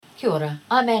Kia ora,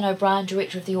 I'm Anne O'Brien,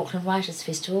 Director of the Auckland Writers'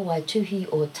 Festival, Waituhi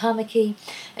o Tamaki,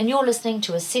 and you're listening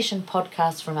to a session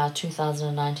podcast from our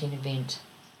 2019 event.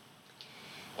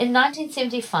 In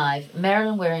 1975,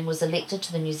 Marilyn Waring was elected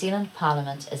to the New Zealand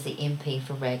Parliament as the MP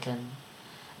for Raglan.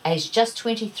 Aged just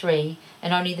 23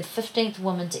 and only the 15th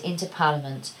woman to enter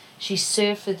Parliament, she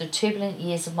served through the turbulent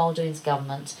years of Muldoon's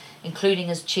government,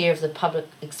 including as chair of the Public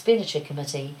Expenditure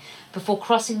Committee, before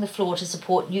crossing the floor to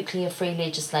support nuclear-free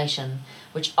legislation,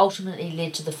 which ultimately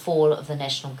led to the fall of the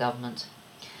national government.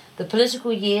 The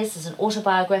Political Years is an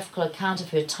autobiographical account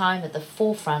of her time at the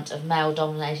forefront of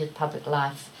male-dominated public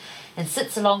life, and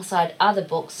sits alongside other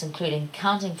books including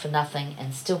Counting for Nothing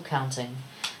and Still Counting.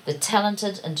 The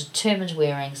talented and determined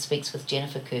Waring speaks with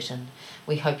Jennifer Curtin.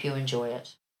 We hope you enjoy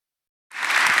it.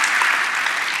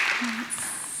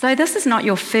 So this is not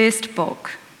your first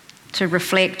book to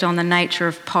reflect on the nature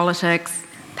of politics,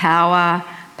 power,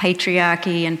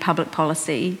 patriarchy and public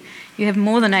policy. You have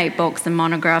more than 8 books and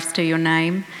monographs to your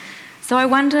name. So I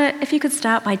wonder if you could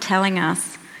start by telling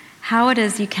us how it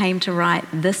is you came to write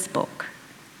this book.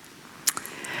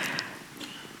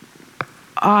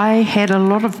 I had a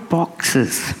lot of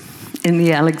boxes in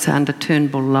the Alexander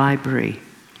Turnbull Library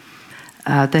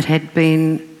that had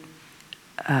been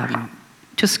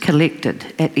just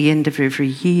collected at the end of every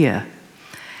year.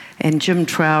 And Jim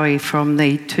Trowie from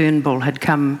the Turnbull had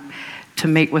come to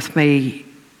meet with me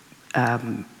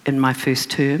in my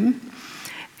first term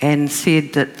and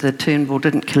said that the Turnbull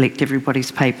didn't collect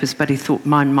everybody's papers, but he thought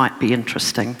mine might be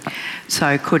interesting.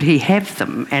 So could he have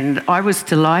them? And I was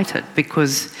delighted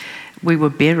because we were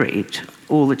buried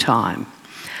all the time.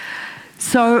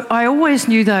 So I always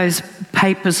knew those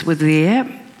papers were there.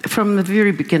 From the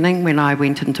very beginning, when I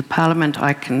went into Parliament,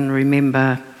 I can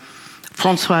remember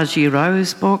Françoise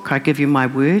Giraud's book, I Give You My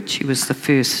Word. She was the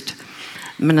first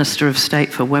Minister of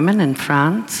State for Women in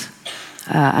France,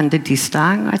 under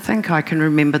d'Estaing, I think. I can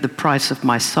remember The Price of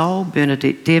My Soul,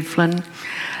 Bernadette Devlin.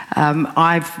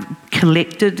 I've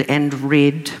collected and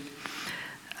read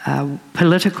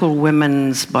political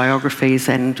women's biographies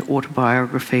and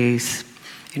autobiographies,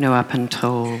 up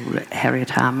until Harriet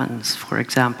Harman's, for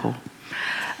example.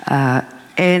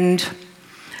 And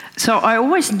so I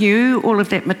always knew all of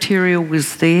that material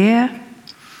was there.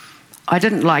 I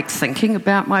didn't like thinking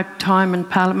about my time in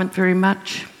Parliament very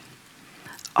much.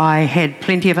 I had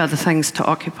plenty of other things to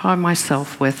occupy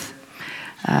myself with.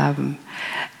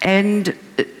 And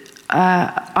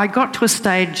I got to a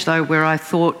stage, though, where I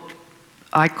thought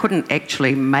I couldn't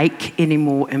actually make any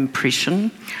more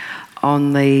impression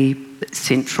on the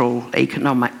central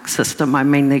economic system. I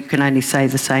mean, you can only say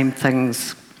the same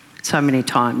things so many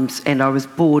times, and I was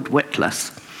bored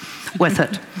witless with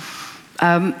it.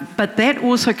 But that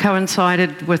also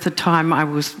coincided with the time I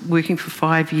was working for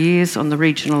 5 years on the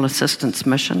Regional Assistance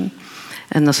Mission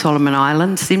in the Solomon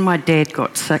Islands. Then my dad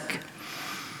got sick.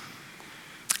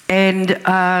 And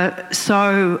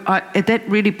so that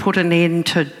really put an end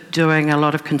to doing a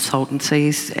lot of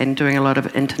consultancies and doing a lot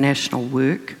of international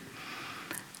work.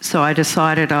 So I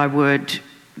decided I would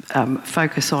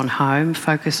focus on home,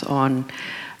 focus on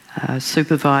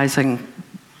supervising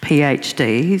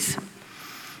PhDs,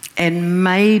 and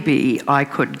maybe I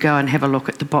could go and have a look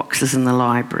at the boxes in the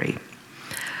library.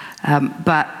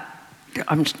 But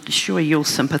I'm sure you'll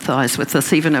sympathise with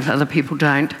this, even if other people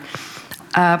don't.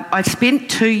 I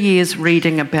spent 2 years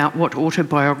reading about what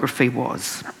autobiography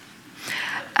was.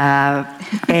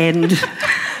 And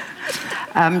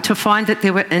to find that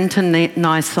there were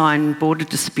internecine border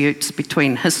disputes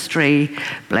between history,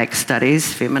 black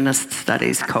studies, feminist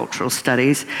studies, cultural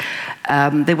studies.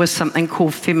 There was something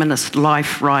called feminist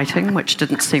life writing, which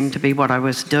didn't seem to be what I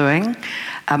was doing.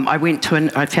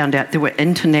 I found out there were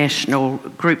international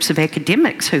groups of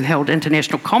academics who held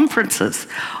international conferences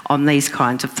on these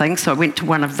kinds of things. So I went to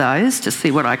one of those to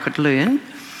see what I could learn.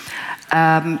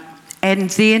 And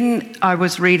then I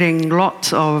was reading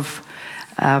lots of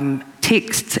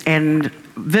texts, and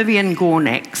Vivian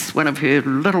Gornick's, one of her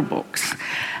little books,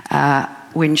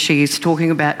 when she's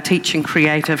talking about teaching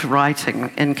creative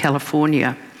writing in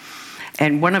California.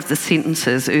 And one of the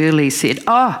sentences early said,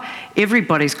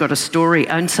 everybody's got a story,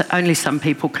 only some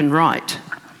people can write.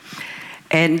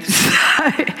 And so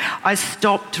I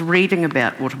stopped reading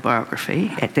about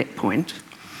autobiography at that point,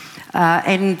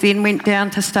 and then went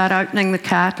down to start opening the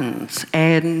cartons.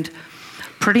 And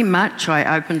pretty much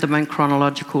I opened them in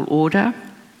chronological order,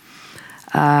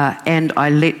 and I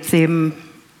let them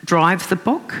drive the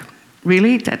book.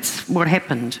 Really, that's what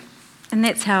happened. And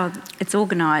that's how it's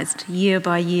organised, year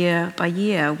by year by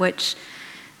year, which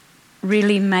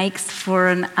really makes for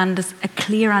a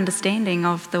clear understanding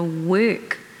of the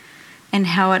work and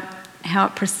how it how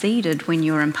it proceeded when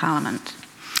you were in Parliament?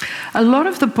 A lot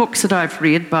of the books that I've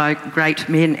read by great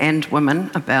men and women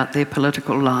about their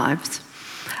political lives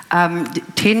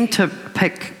tend to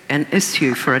pick an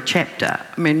issue for a chapter.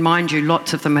 I mean, mind you,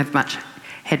 lots of them had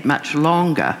much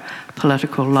longer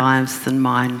political lives than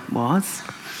mine was.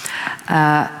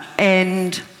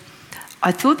 And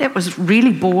I thought that was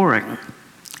really boring.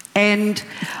 And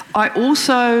I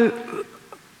also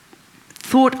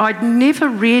thought I'd never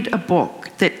read a book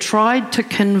that tried to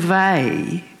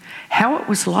convey how it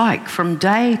was like from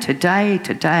day to day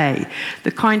to day,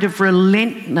 the kind of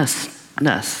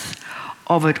relentlessness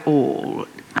of it all,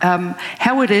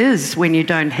 how it is when you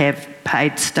don't have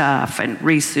paid staff and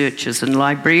researchers and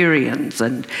librarians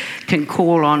and can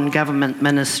call on government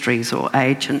ministries or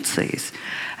agencies,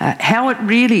 how it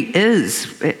really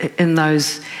is in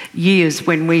those years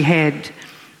when we had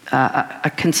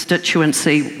a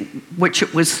constituency which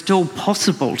it was still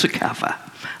possible to cover.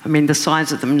 I mean, the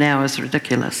size of them now is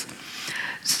ridiculous.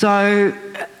 So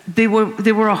there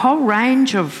were a whole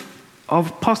range of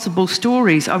possible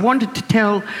stories. I wanted to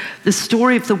tell the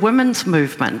story of the women's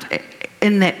movement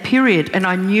in that period, and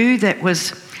I knew that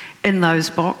was in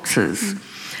those boxes.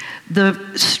 The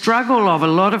struggle of a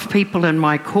lot of people in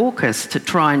my caucus to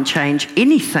try and change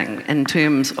anything in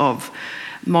terms of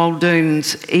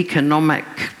Muldoon's economic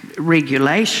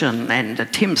regulation and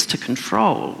attempts to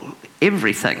control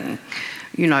everything,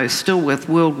 you know, still with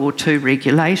World War II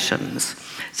regulations.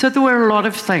 So there were a lot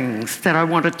of things that I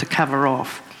wanted to cover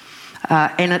off,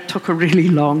 and it took a really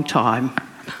long time.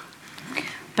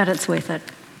 But it's worth it.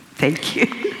 Thank you.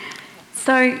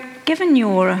 So, given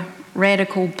your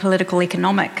radical political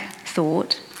economic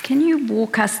thought, can you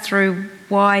walk us through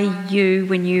why you,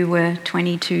 when you were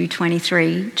 22,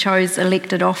 23, chose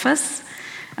elected office,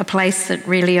 a place that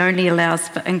really only allows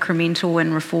for incremental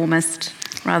and reformist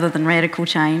rather than radical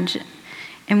change,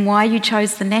 and why you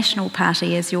chose the National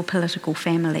Party as your political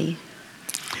family?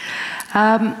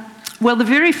 Well, the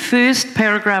very first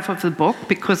paragraph of the book,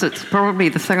 because it's probably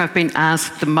the thing I've been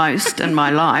asked the most in my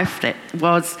life,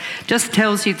 just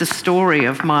tells you the story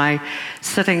of my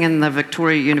sitting in the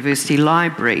Victoria University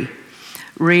Library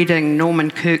reading Norman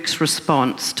Kirk's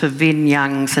response to Venn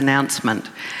Young's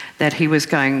announcement that he was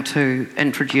going to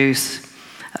introduce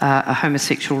a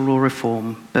homosexual law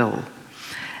reform bill.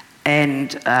 And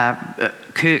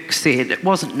Kirk said it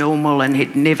wasn't normal and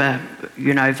he'd never,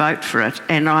 vote for it.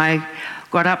 And I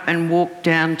got up and walked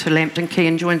down to Lambton Quay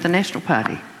and joined the National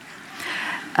Party.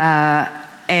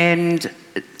 And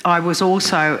I was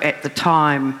also, at the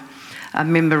time, a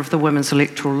member of the Women's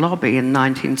Electoral Lobby in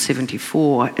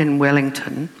 1974 in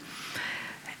Wellington.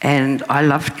 And I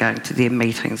loved going to their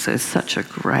meetings. There's such a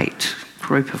great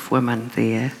group of women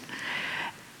there.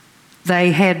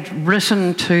 They had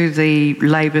written to the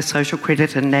Labour, Social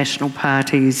Credit and National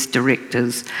Party's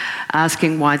directors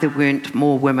asking why there weren't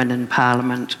more women in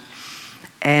Parliament.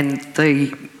 And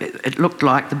it looked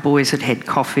like the boys had had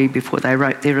coffee before they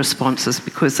wrote their responses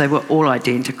because they were all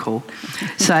identical,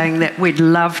 saying that we'd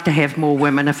love to have more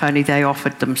women if only they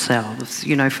offered themselves,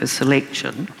 for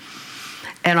selection.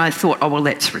 And I thought, oh, well,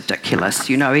 that's ridiculous.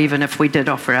 Even if we did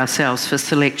offer ourselves for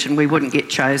selection, we wouldn't get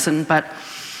chosen. But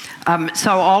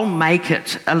so I'll make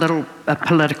it a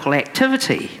political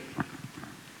activity.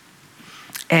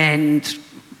 And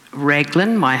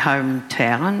Raglan, my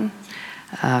hometown,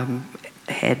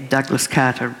 had Douglas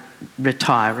Carter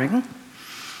retiring.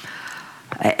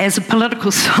 As a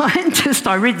political scientist,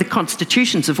 I read the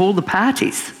constitutions of all the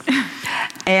parties.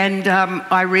 And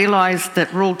I realised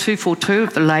that Rule 242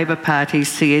 of the Labour Party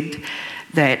said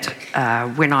that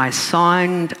when I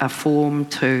signed a form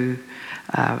to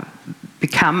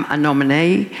become a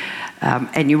nominee,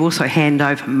 and you also hand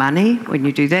over money when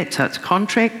you do that, so it's a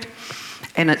contract,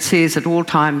 and it says at all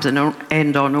times and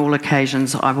on all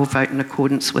occasions I will vote in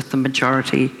accordance with the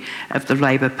majority of the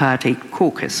Labour Party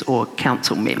caucus or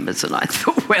council members. And I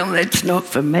thought, well, that's not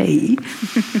for me.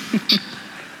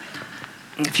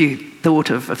 If you thought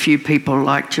of a few people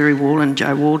like Jerry Wall and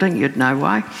Joe Walding, you'd know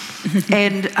why.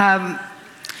 And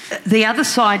the other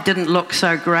side didn't look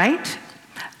so great,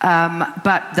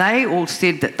 but they all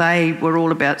said that they were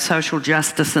all about social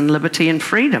justice and liberty and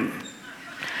freedom.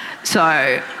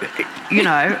 So,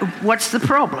 what's the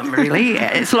problem, really,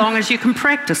 as long as you can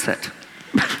practice it?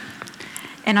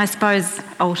 And I suppose,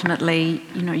 ultimately,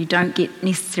 you don't get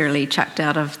necessarily chucked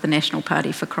out of the National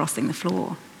Party for crossing the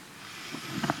floor.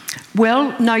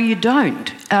 Well, no, you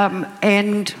don't.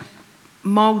 And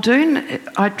Muldoon,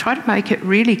 I try to make it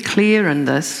really clear in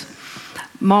this,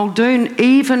 Muldoon,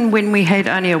 even when we had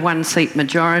only a one-seat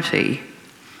majority,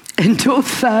 and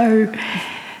although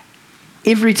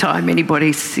every time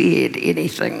anybody said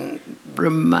anything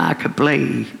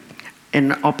remarkably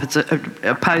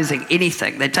opposing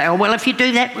anything. They'd say, oh, well, if you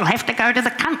do that, we'll have to go to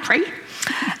the country.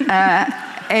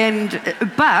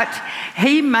 But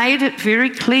he made it very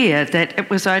clear that it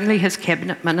was only his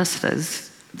cabinet ministers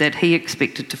that he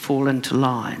expected to fall into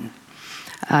line.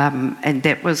 And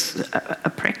that was a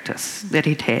practice that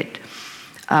he'd had.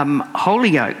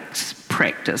 Holyoake's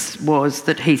practice was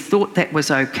that he thought that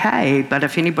was okay, but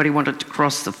if anybody wanted to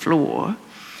cross the floor,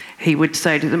 he would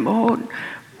say to them, oh,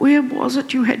 where was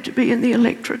it you had to be in the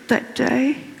electorate that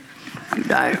day? You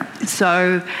know,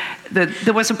 so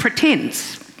there was a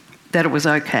pretense that it was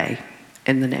okay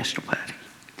in the National Party.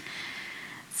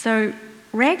 So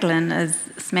Raglan is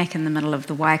smack in the middle of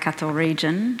the Waikato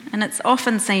region, and it's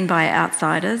often seen by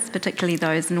outsiders, particularly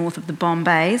those north of the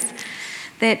Bombays,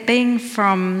 that being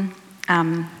from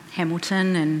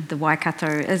Hamilton and the Waikato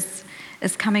is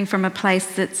coming from a place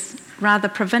that's rather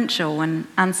provincial and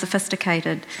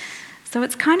unsophisticated. So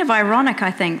it's kind of ironic,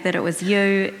 I think, that it was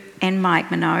you and Mike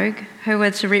Minogue who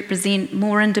were to represent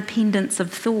more independence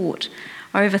of thought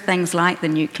over things like the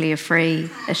nuclear-free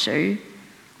issue,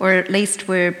 or at least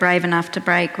were brave enough to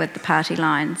break with the party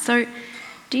line. So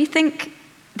do you think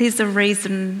there's a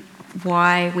reason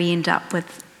why we end up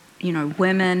with, you know,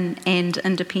 women and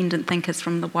independent thinkers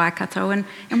from the Waikato, and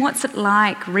what's it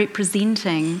like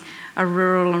representing a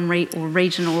rural and or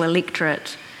regional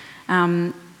electorate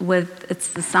with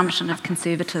its assumption of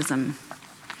conservatism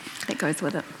that goes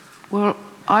with it? Well,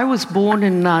 I was born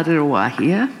in Ngāruawā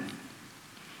here,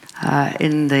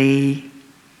 in the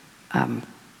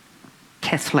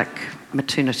Catholic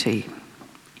maternity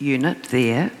unit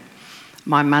there.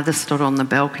 My mother stood on the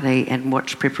balcony and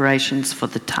watched preparations for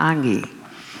the tangi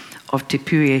of Te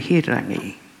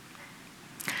Puihirangi.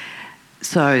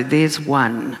 So there's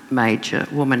one major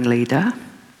woman leader.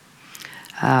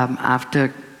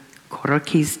 After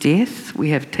Koroki's death, we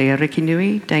have Te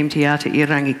Arikinui, Dame Te Ata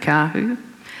Irangi Kahu.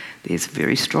 There's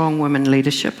very strong women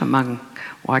leadership among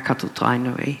Waikato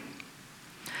Tainui.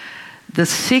 The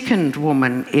second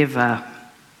woman ever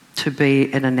to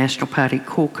be in a National Party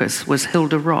caucus was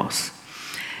Hilda Ross.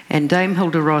 And Dame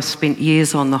Hilda Ross spent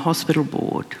years on the hospital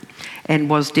board and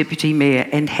was deputy mayor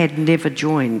and had never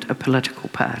joined a political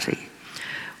party.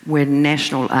 When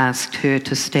National asked her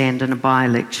to stand in a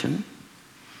by-election,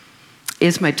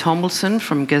 Esme Tomlinson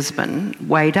from Gisborne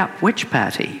weighed up which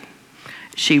party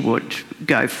she would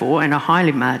go for in a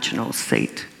highly marginal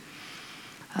seat.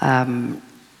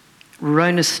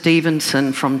 Rona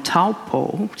Stevenson from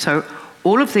Taupo. So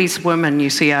all of these women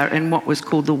you see are in what was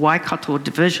called the Waikato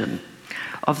division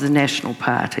of the National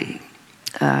Party.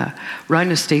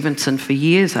 Rona Stevenson for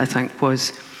years, I think,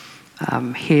 was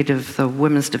head of the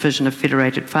Women's Division of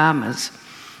Federated Farmers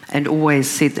and always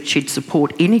said that she'd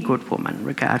support any good woman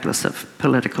regardless of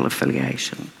political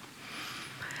affiliation.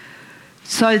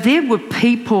 So there were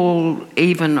people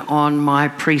even on my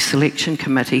pre-selection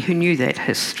committee who knew that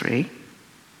history.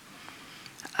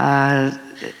 And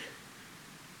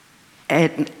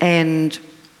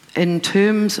in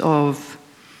terms of,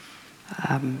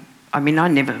 I mean, I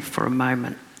never for a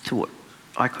moment thought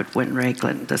I could win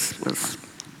Raglan. This was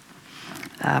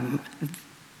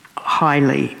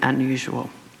highly unusual.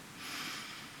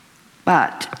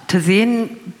 But to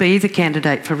then be the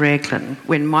candidate for Raglan,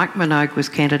 when Mike Minogue was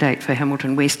candidate for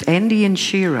Hamilton West and Ian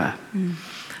Shearer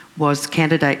was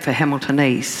candidate for Hamilton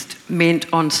East, meant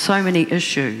on so many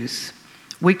issues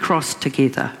we crossed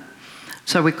together.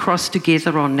 So we crossed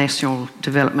together on national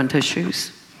development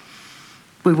issues.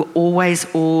 We were always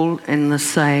all in the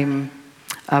same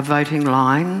voting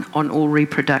line on all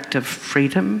reproductive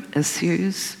freedom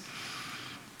issues.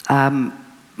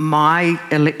 My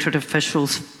electorate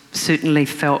officials certainly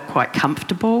felt quite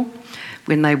comfortable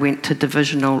when they went to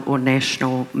divisional or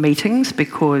national meetings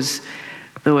because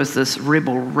there was this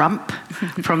rebel rump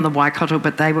from the Waikato,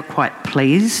 but they were quite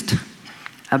pleased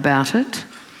about it.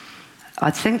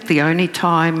 I think the only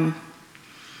time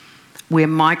where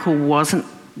Michael wasn't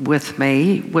with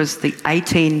me was the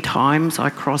 18 times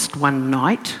I crossed one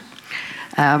night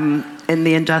in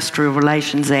the Industrial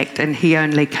Relations Act, and he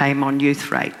only came on youth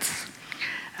rates.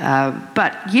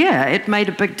 But yeah, it made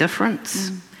a big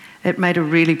difference. It made a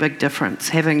really big difference,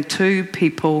 having two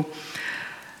people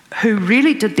who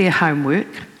really did their homework,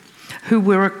 who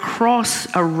were across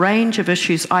a range of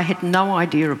issues I had no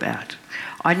idea about.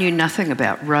 I knew nothing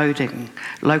about roading,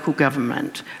 local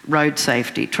government, road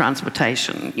safety,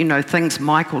 transportation, you know, things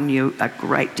Michael knew a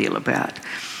great deal about.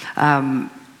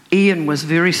 Ian was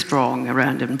very strong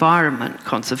around environment,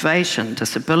 conservation,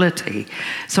 disability.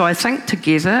 So I think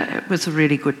together it was a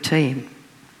really good team.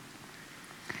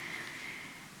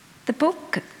 The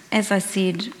book as I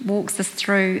said, walks us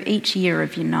through each year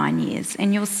of your 9 years,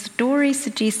 and your story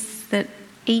suggests that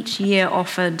each year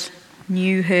offered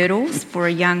new hurdles for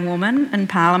a young woman in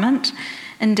Parliament.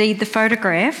 Indeed, the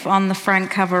photograph on the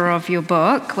front cover of your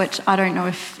book, which I don't know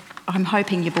if, I'm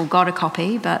hoping you've all got a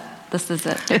copy, but this is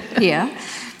it here.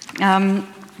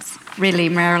 Really,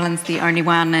 Marilyn's the only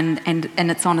one, and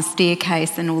it's on a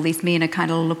staircase, and all these men are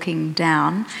kind of looking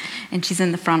down, and she's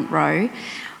in the front row,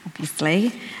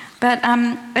 obviously. But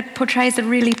it portrays a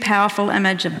really powerful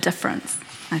image of difference,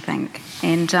 I think.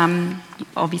 And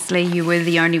obviously you were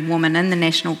the only woman in the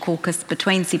National Caucus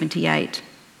between 78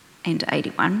 and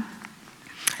 81.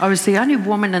 I was the only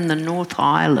woman in the North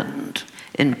Island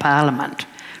in Parliament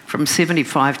from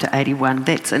 75 to 81.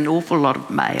 That's an awful lot of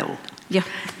male. Yeah.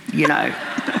 You know.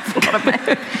 Awful lot of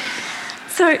male.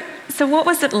 So what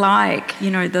was it like, you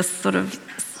know, this sort of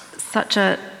such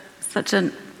a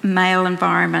male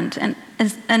environment, and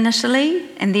initially,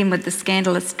 and then with the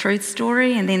scandalous Truth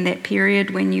story, and then that period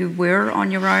when you were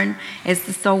on your own as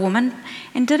the sole woman?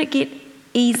 And did it get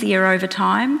easier over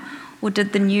time, or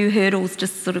did the new hurdles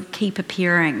just sort of keep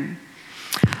appearing?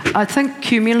 I think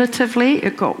cumulatively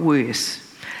it got worse.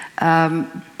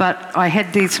 But I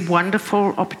had these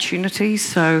wonderful opportunities.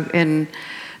 So in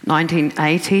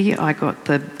 1980, I got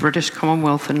the British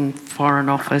Commonwealth and Foreign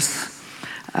Office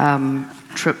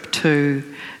trip to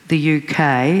the UK,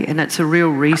 and it's a real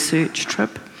research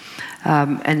trip,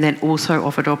 and that also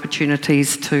offered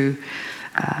opportunities to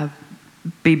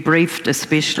be briefed,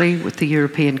 especially with the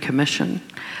European Commission.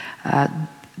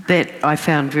 That I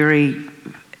found very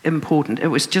important. It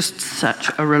was just such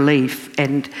a relief,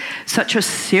 and such a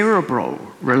cerebral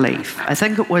relief. I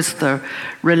think it was the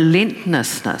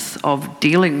relentlessness of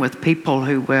dealing with people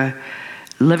who were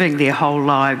living their whole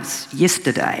lives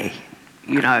yesterday,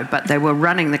 you know, but they were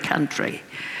running the country.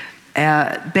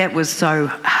 That was so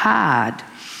hard.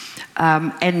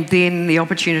 And then the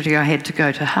opportunity I had to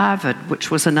go to Harvard,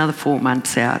 which was another 4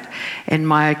 months out, and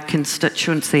my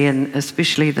constituency, and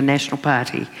especially the National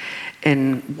Party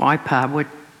in Waipa, were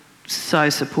so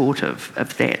supportive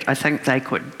of that. I think they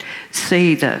could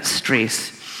see the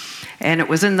stress. And it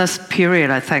was in this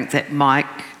period, I think, that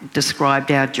Mike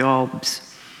described our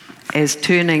jobs as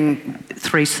turning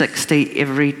 360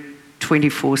 every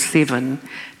 24/7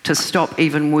 to stop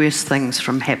even worse things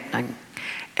from happening.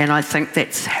 And I think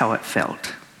that's how it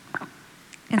felt.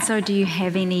 And so do you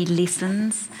have any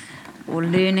lessons or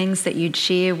learnings that you'd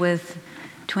share with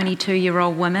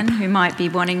 22-year-old women who might be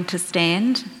wanting to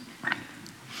stand?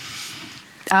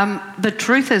 The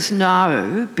truth is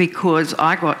no, because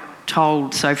I got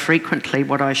told so frequently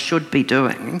what I should be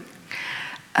doing,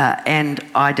 and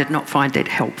I did not find that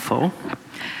helpful.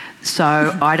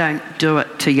 So I don't do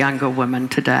it to younger women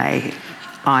today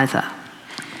either.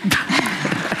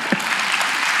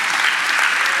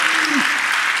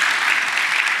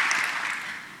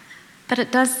 But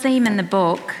it does seem in the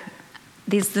book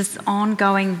there's this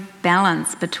ongoing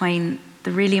balance between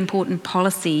the really important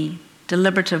policy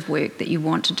deliberative work that you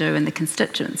want to do and the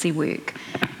constituency work,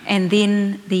 and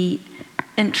then the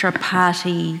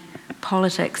intra-party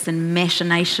politics and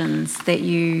machinations that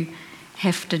you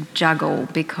have to juggle,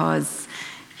 because,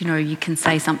 you know, you can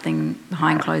say something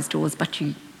behind closed doors, but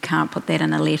you can't put that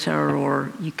in a letter,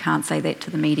 or you can't say that to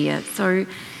the media. So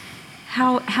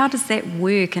how does that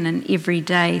work in an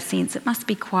everyday sense? It must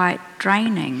be quite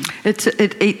draining. It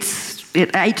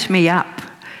ate me up.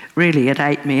 Really, it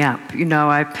ate me up. You know,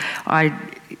 I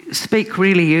speak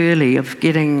really early of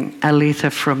getting a letter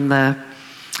from the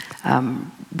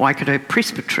Waikato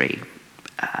Presbytery,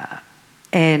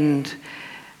 and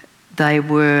they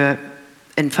were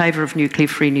in favour of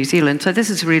nuclear-free New Zealand. So this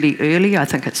is really early, I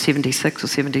think it's 76 or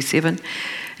 77.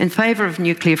 In favour of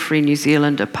nuclear-free New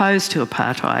Zealand, opposed to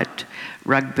apartheid,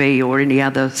 rugby or any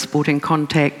other sporting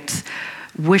contacts,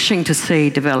 wishing to see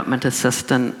development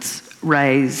assistance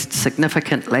raised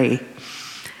significantly.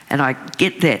 And I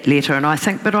get that letter and I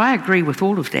think, but I agree with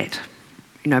all of that,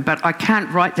 you know, but I can't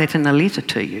write that in a letter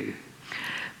to you,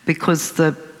 because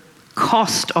the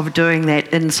cost of doing that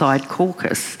inside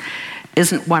caucus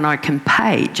isn't one I can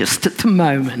pay just at the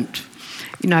moment,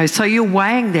 you know, so you're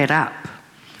weighing that up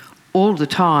all the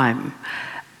time.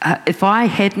 If I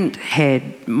hadn't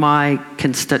had my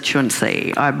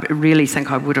constituency, I really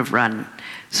think I would have run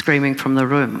screaming from the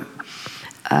room.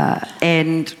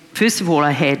 And first of all,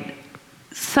 I had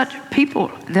such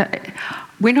people that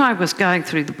when I was going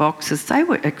through the boxes, they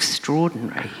were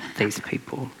extraordinary, these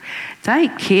people. They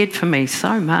cared for me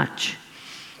so much,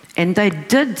 and they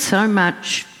did so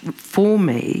much for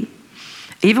me.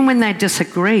 Even when they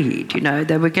disagreed, you know,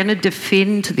 they were going to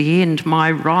defend to the end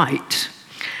my right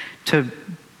to,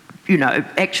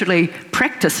 actually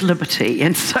practice liberty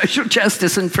and social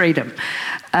justice and freedom.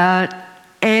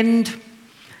 And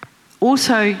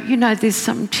also, there's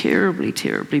some terribly,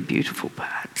 terribly beautiful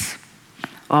parts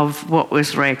of what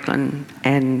was Raglan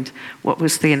and what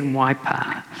was then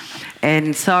Waipa.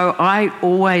 And so I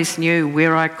always knew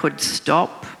where I could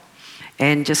stop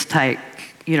and just take,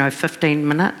 15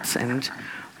 minutes and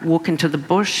walk into the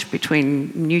bush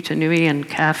between Nutanui and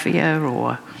Kawhia,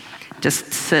 or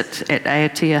just sit at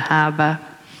Aotea Harbour,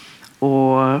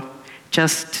 or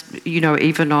just,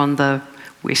 even on the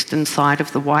western side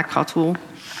of the Waikato,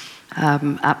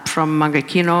 up from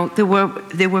Mangakino.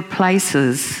 There were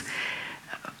places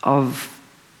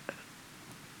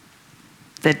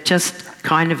that just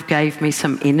kind of gave me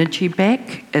some energy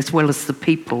back, as well as the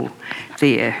people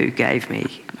there who gave me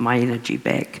my energy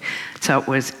back. So it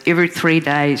was every 3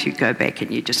 days you go back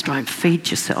and you just try and feed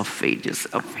yourself,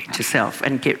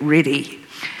 and get ready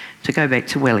to go back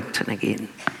to Wellington again.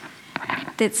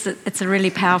 It's a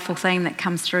really powerful thing that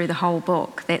comes through the whole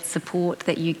book, that support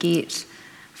that you get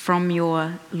from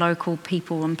your local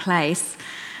people and place.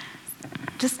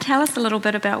 Just tell us a little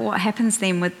bit about what happens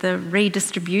then with the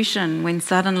redistribution when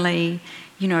suddenly,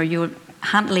 your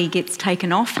Huntly gets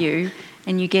taken off you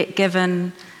and you get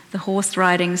given the horse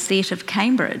riding seat of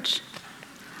Cambridge.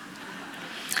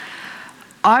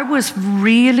 I was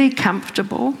really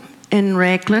comfortable in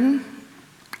Raglan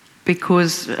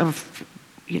because of,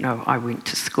 I went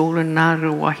to school in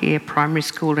Ngāruawāhia, primary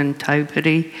school in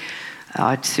Taupiri.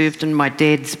 I'd served in my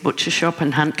dad's butcher shop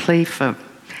in Huntly for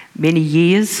many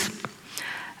years.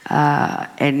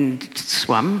 And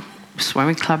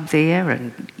swimming club there,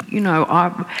 and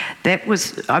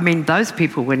those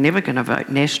people were never going to vote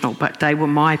national, but they were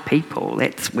my people.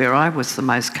 That's where I was the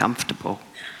most comfortable.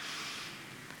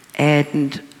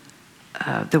 And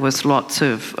there was lots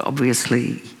of,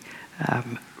 obviously,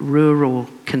 rural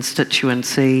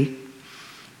constituency,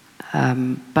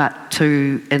 but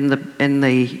in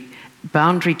the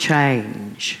boundary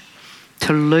change,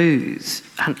 to lose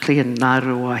Huntly and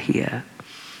Ngāruawāhia.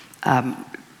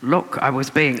 Look, I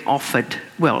was being offered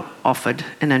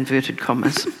in inverted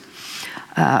commas.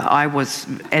 I was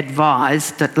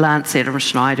advised that Lance Adam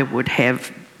Schneider would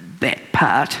have that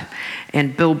part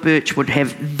and Bill Birch would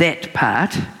have that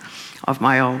part of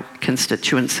my old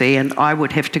constituency, and I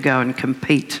would have to go and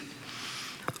compete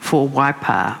for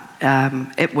Waipa.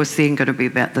 It was then going to be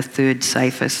about the third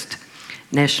safest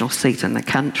national seat in the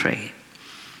country.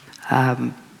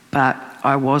 But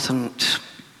I wasn't...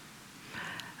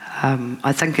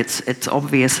 I think it's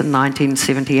obvious in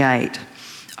 1978.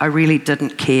 I really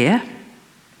didn't care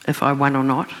if I won or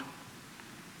not.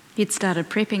 You'd started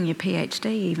prepping your PhD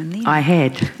even then. I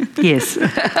had, yes.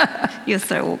 You're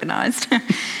so organised.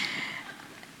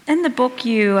 In the book,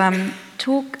 you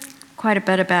talk quite a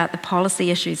bit about the policy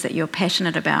issues that you're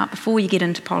passionate about before you get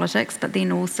into politics, but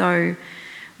then also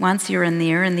once you're in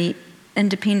there, and the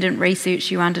independent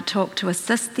research you undertook to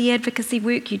assist the advocacy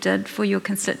work you did for your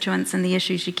constituents and the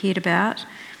issues you cared about,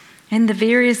 and the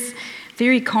various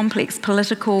very complex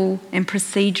political and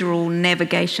procedural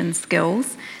navigation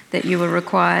skills that you were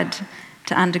required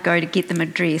to undergo to get them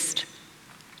addressed.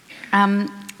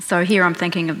 So here I'm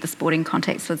thinking of the sporting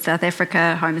context with South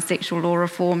Africa, homosexual law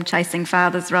reform, chasing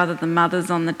fathers rather than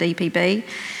mothers on the DPB,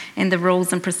 and the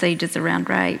rules and procedures around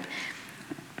rape.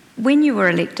 When you were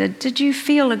elected, did you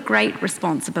feel a great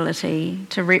responsibility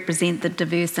to represent the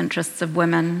diverse interests of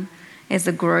women as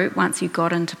a group once you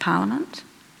got into Parliament,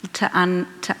 to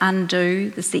undo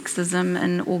the sexism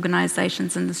in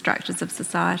organisations and the structures of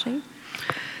society?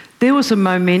 There was a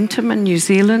momentum in New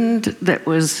Zealand that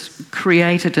was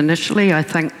created initially, I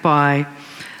think, by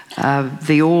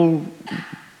the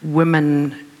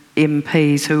all-women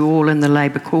MPs who were all in the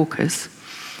Labour caucus,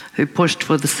 who pushed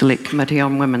for the Select Committee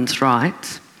on Women's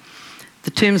Rights.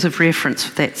 The terms of reference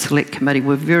for that Select Committee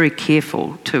were very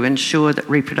careful to ensure that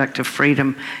reproductive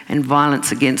freedom and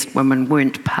violence against women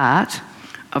weren't part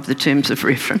of the terms of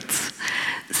reference.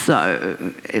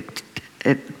 So,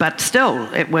 but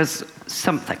still, it was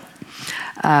something.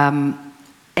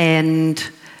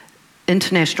 And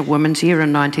International Women's Year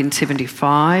in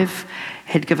 1975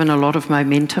 had given a lot of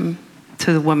momentum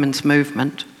to the women's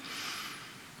movement.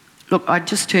 Look, I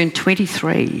just turned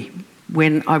 23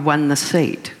 when I won the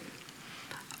seat.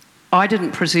 I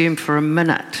didn't presume for a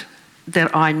minute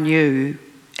that I knew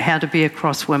how to be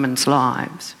across women's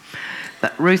lives.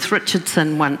 But Ruth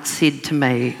Richardson once said to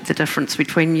me, the difference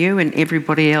between you and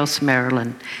everybody else,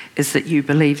 Marilyn, is that you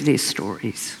believe their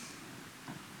stories.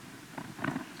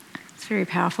 It's very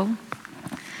powerful.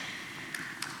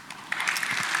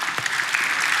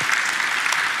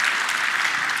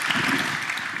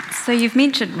 So you've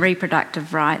mentioned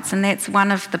reproductive rights, and that's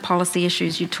one of the policy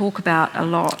issues you talk about a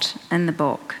lot in the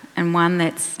book, and one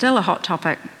that's still a hot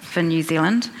topic for New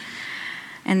Zealand,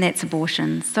 and that's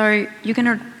abortion. So you're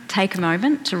going to take a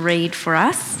moment to read for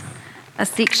us a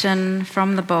section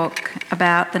from the book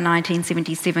about the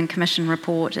 1977 Commission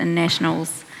report and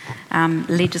National's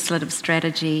legislative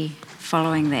strategy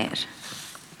following that.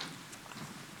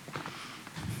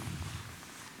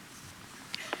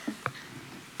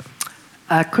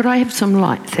 Could I have some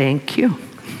light? Thank you.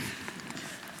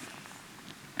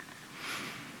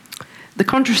 The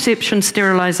Contraception,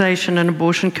 Sterilisation and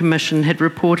Abortion Commission had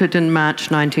reported in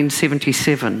March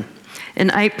 1977.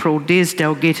 In April, Des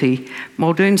Dalgety,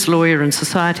 Muldoon's lawyer and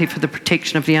Society for the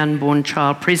Protection of the Unborn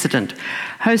Child president,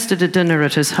 hosted a dinner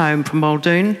at his home for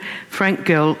Muldoon, Frank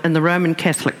Gill and the Roman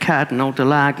Catholic Cardinal de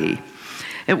Laghi.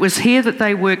 It was here that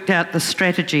they worked out the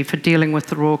strategy for dealing with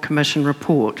the Royal Commission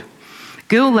report.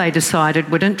 Gill, they decided,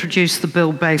 would introduce the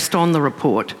bill based on the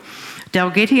report.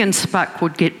 Dalgety and Spuck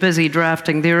would get busy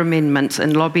drafting their amendments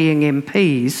and lobbying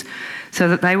MPs so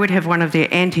that they would have one of their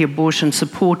anti-abortion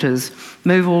supporters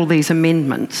move all these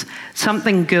amendments,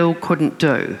 something Gill couldn't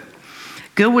do.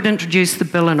 Gill would introduce the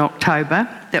bill in October.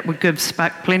 That would give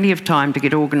Spuck plenty of time to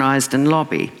get organised and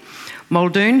lobby.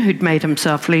 Muldoon, who'd made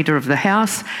himself leader of the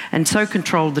House and so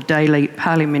controlled the daily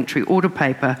parliamentary order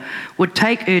paper, would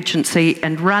take urgency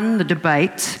and run the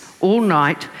debates all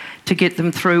night to get them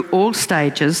through all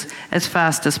stages as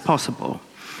fast as possible.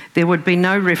 There would be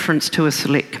no reference to a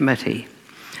select committee.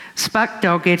 Spuck,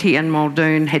 Dalgety and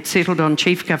Muldoon had settled on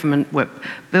Chief Government Whip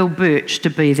Bill Birch to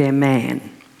be their man.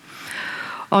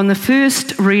 On the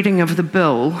first reading of the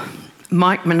bill,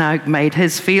 Mike Minogue made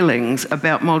his feelings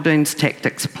about Muldoon's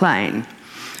tactics plain.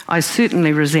 I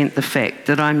certainly resent the fact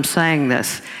that I'm saying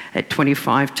this at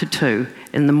 25 to 2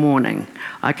 in the morning.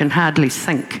 I can hardly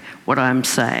think what I'm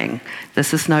saying.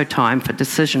 This is no time for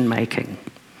decision making.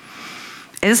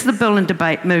 As the bill and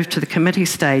debate moved to the committee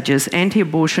stages,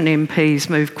 anti-abortion MPs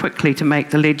moved quickly to make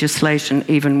the legislation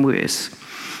even worse.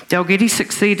 Dalgety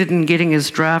succeeded in getting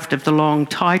his draft of the long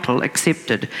title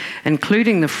accepted,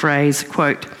 including the phrase,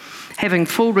 quote, having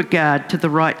full regard to the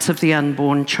rights of the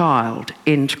unborn child,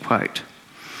 end quote.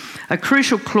 A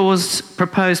crucial clause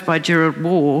proposed by Gerard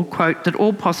Wall, quote, that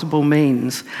all possible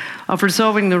means of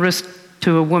resolving the risk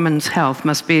to a woman's health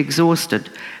must be exhausted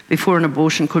before an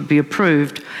abortion could be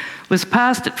approved, was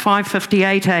passed at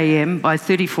 5:58 a.m. by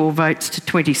 34 votes to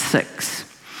 26.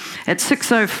 At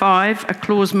 6:05, a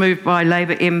clause moved by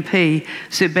Labour MP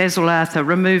Sir Basil Arthur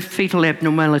removed fetal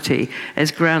abnormality as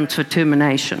grounds for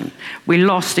termination. We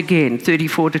lost again,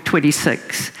 34 to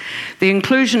 26. The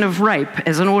inclusion of rape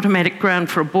as an automatic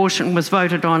ground for abortion was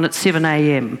voted on at 7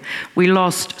 a.m. We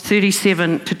lost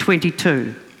 37 to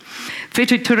 22.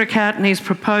 Whetu Turakatini's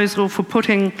proposal for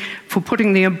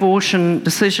putting the abortion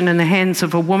decision in the hands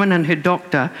of a woman and her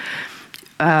doctor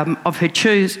of her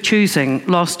choosing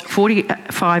lost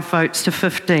 45 votes to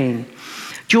 15.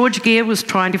 George Gere was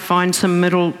trying to find some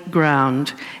middle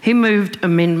ground. He moved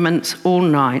amendments all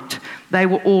night. They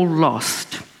were all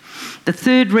lost. The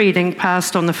third reading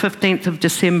passed on the 15th of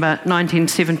December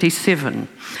 1977.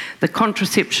 The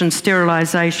Contraception,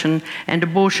 Sterilisation and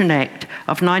Abortion Act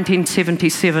of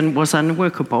 1977 was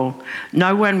unworkable.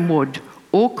 No one would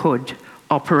or could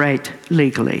operate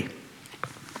legally.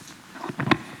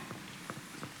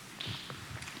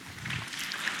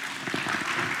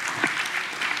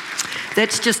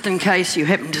 That's just in case you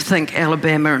happen to think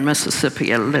Alabama and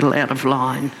Mississippi are a little out of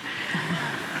line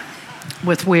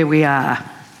with where we are.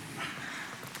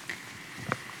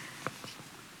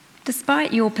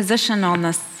 Despite your position on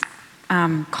this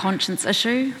conscience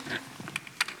issue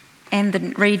and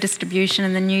the redistribution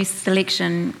and the new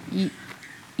selection,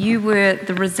 you were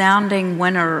the resounding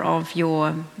winner of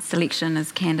your selection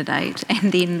as candidate,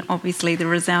 and then obviously the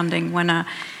resounding winner.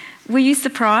 Were you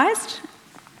surprised?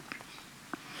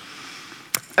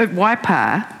 At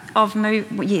Waipa?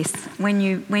 Yes, when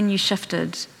you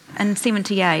shifted in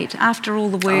 78, after all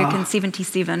the work in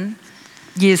 77.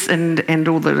 Yes, and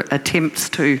all the attempts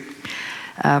to,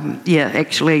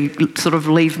 actually sort of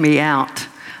leave me out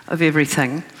of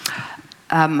everything.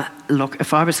 Look,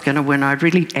 if I was going to win, I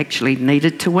really actually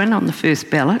needed to win on the first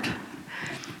ballot.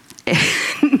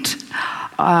 And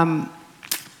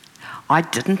I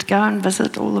didn't go and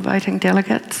visit all the voting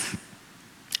delegates.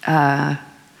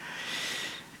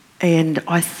 And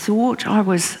I thought I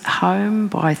was home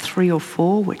by 3 or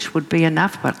 4, which would be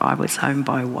enough, but I was home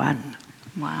by 1.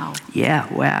 Wow. Yeah,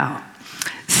 wow.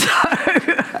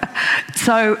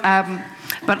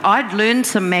 But But I'd learned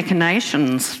some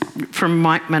machinations from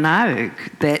Mike Minogue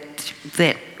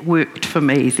that worked for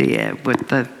me there with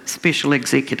the special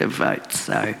executive votes.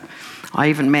 So I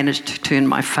even managed to turn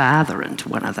my father into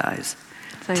one of those.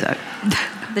 So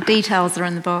the details are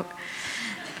in the book.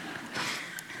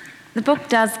 The book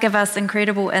does give us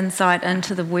incredible insight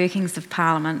into the workings of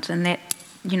Parliament and that,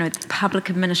 the public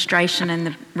administration and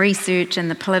the research and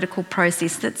the political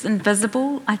process that's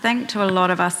invisible, I think, to a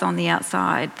lot of us on the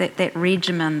outside, that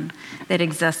regimen that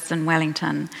exists in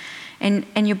Wellington.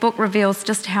 And your book reveals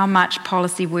just how much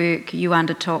policy work you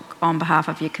undertook on behalf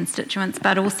of your constituents,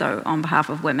 but also on behalf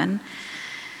of women.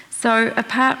 So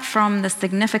apart from the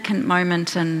significant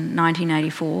moment in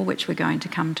 1984, which we're going to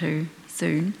come to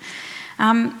soon,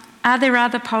 are there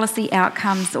other policy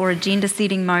outcomes or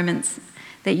agenda-setting moments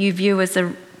that you view as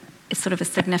a sort of a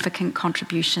significant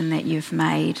contribution that you've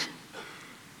made,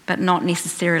 but not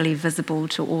necessarily visible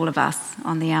to all of us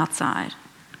on the outside?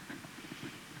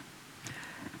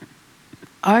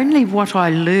 Only what I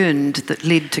learned that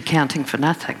led to Counting for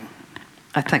Nothing,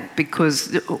 I think,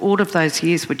 because all of those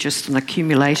years were just an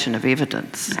accumulation of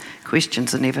evidence,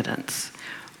 questions and evidence,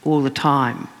 all the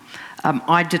time.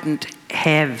 I didn't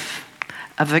have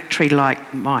a victory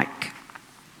like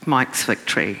Mike's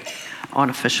victory on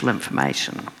official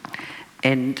information,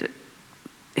 and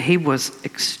he was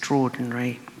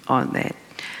extraordinary on that.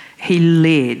 He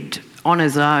led on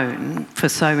his own for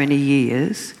so many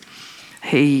years.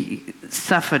 He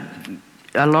suffered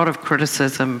a lot of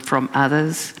criticism from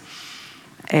others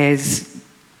as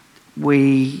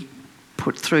we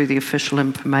put through the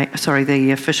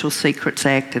the Official Secrets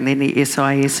Act and then the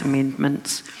SIS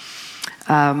amendments.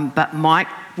 But Mike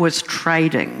was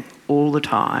trading all the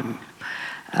time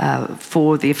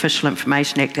for the Official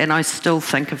Information Act, and I still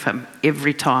think of him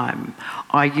every time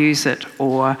I use it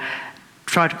or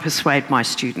try to persuade my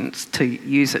students to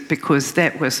use it, because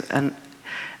that was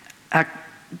a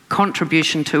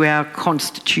contribution to our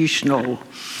constitutional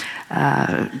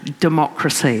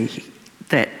democracy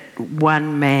that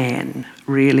one man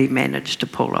really managed to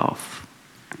pull off.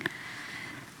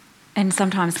 And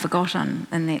sometimes forgotten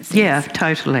in that sense. Yeah,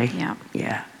 totally.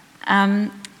 Yeah.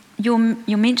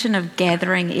 Your mention of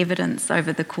gathering evidence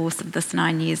over the course of this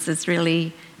 9 years is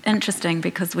really interesting,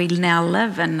 because we now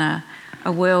live in a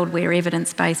world where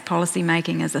evidence-based policy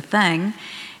making is a thing,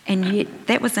 and yet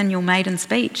that was in your maiden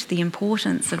speech, the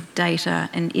importance of data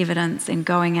and evidence and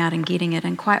going out and getting it,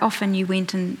 and quite often you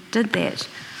went and did that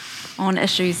on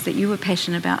issues that you were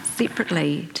passionate about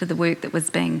separately to the work that was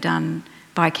being done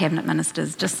by Cabinet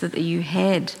Ministers, just so that you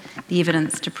had the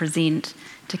evidence to present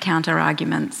to counter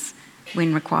arguments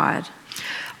when required.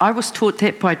 I was taught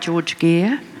that by George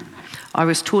Gere. I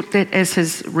was taught that as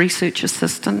his research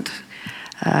assistant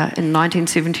in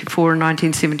 1974 and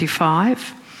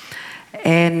 1975.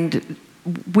 And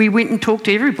we went and talked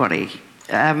to everybody.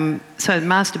 So the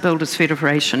Master Builders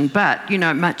Federation, but,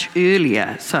 much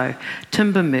earlier, so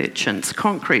timber merchants,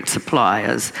 concrete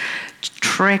suppliers,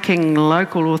 tracking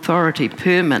local authority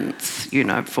permits,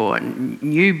 for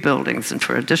new buildings and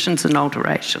for additions and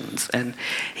alterations. And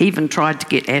he even tried to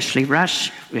get Ashley Russ,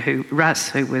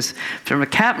 who was from a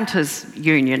carpenters'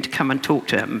 union, to come and talk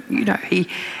to him.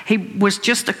 He was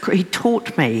he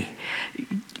taught me,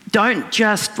 don't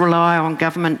just rely on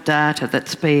government data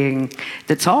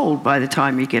that's old by the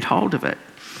time you get hold of it.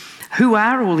 Who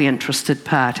are all the interested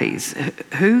parties?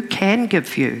 Who can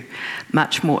give you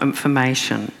much more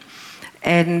information?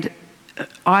 And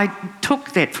I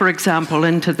took that, for example,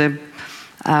 into the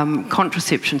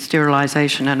contraception,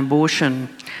 sterilisation and abortion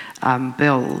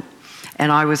bill,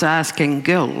 and I was asking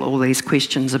Gill all these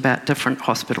questions about different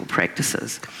hospital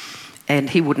practices, and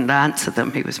he wouldn't answer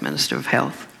them. He was Minister of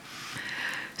Health.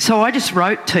 So I just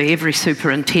wrote to every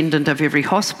superintendent of every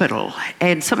hospital,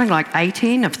 and something like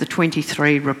 18 of the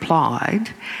 23 replied,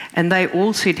 and they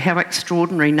all said how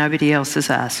extraordinary, nobody else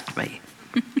has asked me.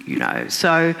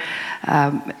 So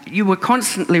you were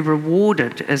constantly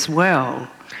rewarded as well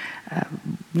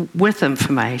with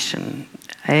information.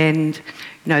 And,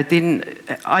 then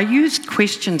I used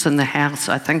questions in the House,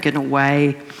 I think, in a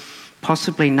way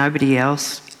possibly nobody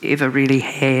else ever really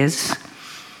has.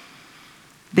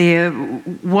 There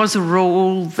was a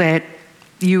rule that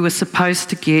you were supposed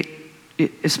to get,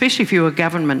 especially if you were a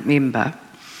government member,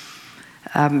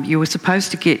 you were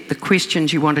supposed to get the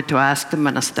questions you wanted to ask the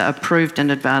minister approved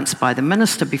in advance by the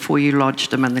minister before you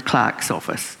lodged them in the clerk's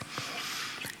office.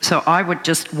 So I would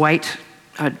just wait.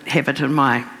 I'd have it in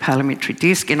my parliamentary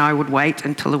desk, and I would wait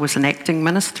until there was an acting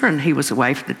minister and he was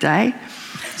away for the day.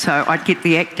 So I'd get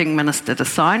the acting minister to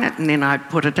sign it, and then I'd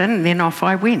put it in, and then off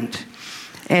I went.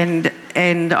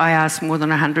 And I asked more than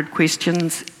 100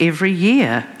 questions every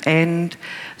year, and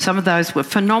some of those were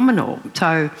phenomenal.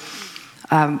 So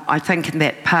I think in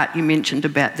that part you mentioned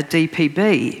about the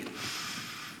DPB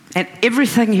and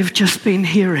everything you've just been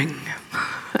hearing.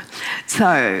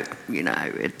 So, you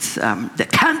know, it's they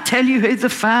can't tell you who the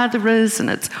father is, and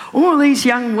it's all these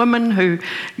young women who,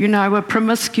 you know, are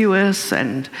promiscuous,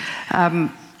 and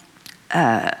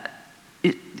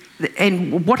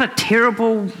what a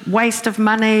terrible waste of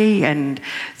money, and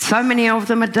so many of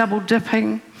them are double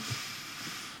dipping.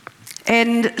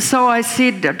 And so I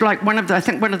said, like, I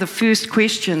think one of the first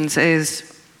questions is,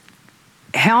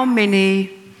 how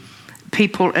many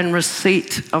people in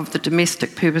receipt of the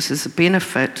domestic purposes of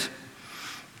benefit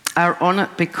are on it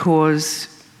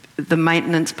because the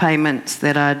maintenance payments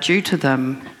that are due to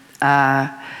them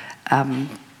are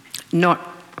not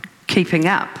keeping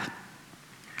up?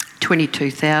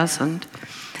 22,000.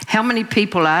 How many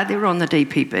people are there on the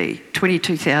DPB?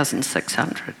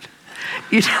 22,600.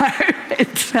 You know,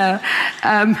 it's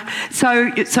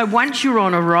so once you're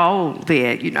on a roll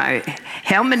there, you know,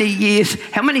 how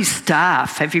many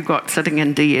staff have you got sitting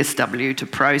in DSW to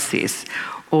process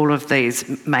all of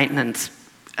these maintenance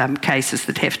cases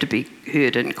that have to be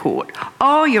heard in court?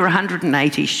 Oh, you're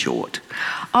 180 short.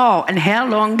 Oh, and how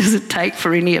long does it take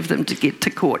for any of them to get to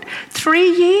court?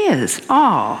 3 years.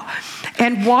 Oh,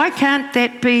 and why can't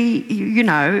that be, you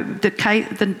know,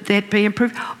 that be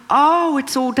improved? Oh,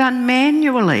 it's all done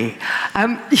manually.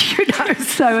 You know,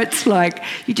 so it's like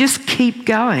you just keep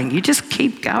going. You just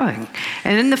keep going.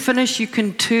 And in the finish, you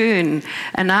can turn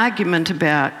an argument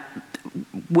about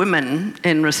women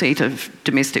in receipt of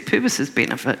domestic purposes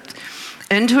benefit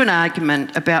into an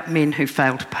argument about men who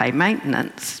fail to pay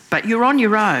maintenance. But you're on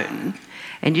your own,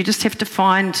 and you just have to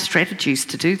find strategies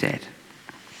to do that.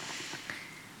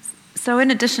 So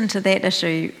in addition to that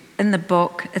issue, in the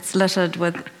book, it's littered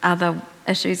with other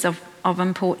issues of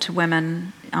import to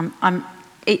women. I'm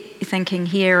thinking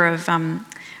here of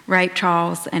rape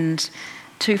trials and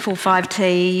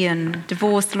 245T and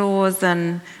divorce laws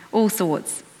and all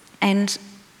sorts. And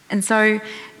so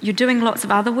you're doing lots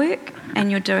of other work, and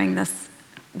you're doing this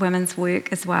women's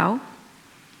work as well.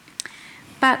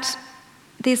 But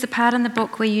there's a part in the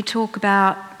book where you talk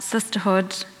about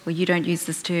sisterhood. Well, you don't use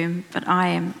this term, but I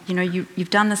am. You know, you've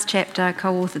done this chapter,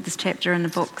 co-authored this chapter in the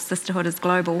book, Sisterhood is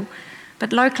Global.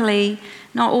 But locally,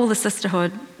 not all the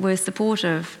sisterhood were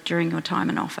supportive during your time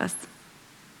in office.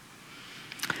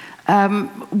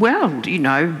 Well, you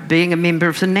know, being a member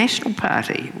of the National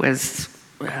Party was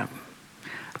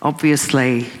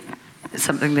obviously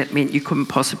something that meant you couldn't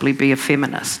possibly be a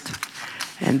feminist.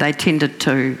 And they tended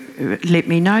to let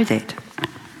me know that.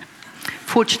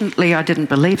 Fortunately, I didn't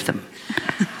believe them.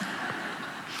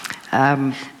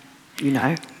 You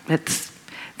know,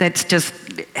 that's just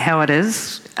how it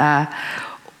is.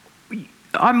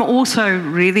 I'm also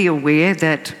really aware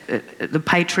that the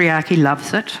patriarchy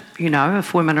loves it, you know,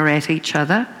 if women are at each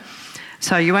other.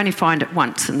 So you only find it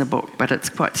once in the book, but it's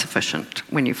quite sufficient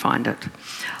when you find it.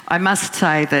 I must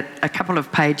say that a couple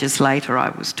of pages later, I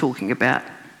was talking about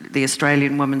the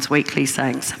Australian Women's Weekly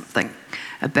saying something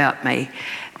about me,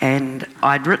 and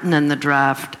I'd written in the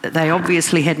draft, they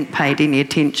obviously hadn't paid any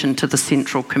attention to the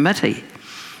Central Committee,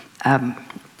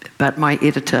 but my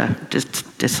editor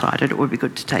just decided it would be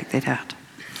good to take that out.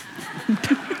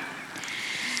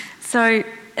 So,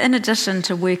 in addition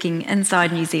to working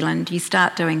inside New Zealand, you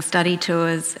start doing study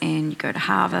tours, and you go to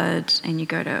Harvard, and you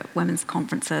go to women's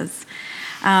conferences,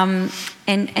 and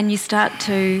you start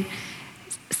to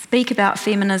speak about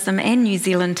feminism and New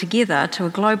Zealand together to a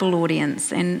global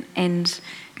audience, and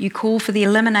you call for the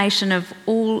elimination of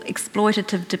all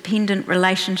exploitative dependent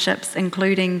relationships,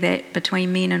 including that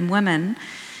between men and women,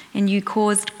 and you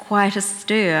caused quite a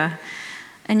stir.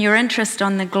 And your interest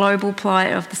on the global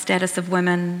plight of the status of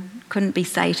women couldn't be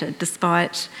sated,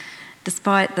 despite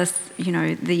this, you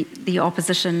know, the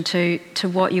opposition to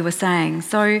what you were saying.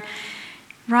 So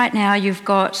right now you've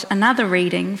got another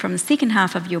reading from the second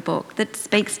half of your book that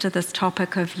speaks to this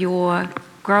topic of your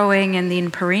growing and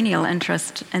then perennial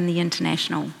interest in the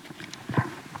international.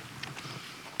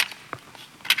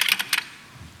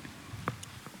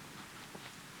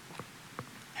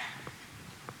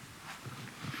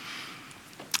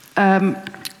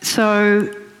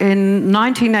 So in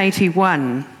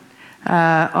 1981,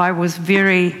 I was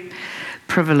very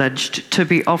privileged to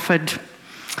be offered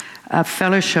a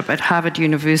fellowship at Harvard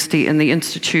University in the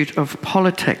Institute of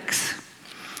Politics.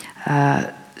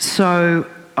 So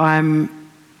I'm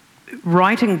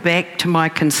writing back to my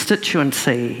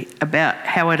constituency about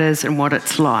how it is and what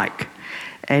it's like,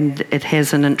 and it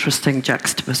has an interesting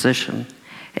juxtaposition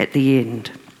at the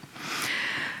end.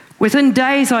 Within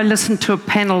days, I listened to a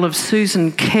panel of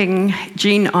Susan King,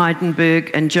 Jean Eidenberg,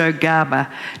 and Joe Garber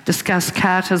discuss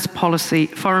Carter's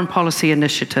foreign policy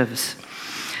initiatives.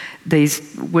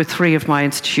 These were 3 of my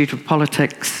Institute of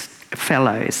Politics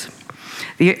fellows.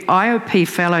 The IOP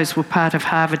fellows were part of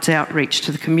Harvard's outreach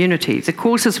to the community. The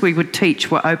courses we would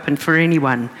teach were open for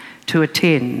anyone to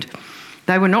attend.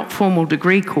 They were not formal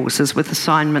degree courses with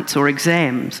assignments or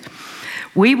exams.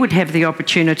 We would have the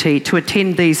opportunity to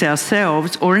attend these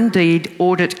ourselves or indeed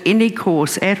audit any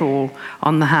course at all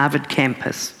on the Harvard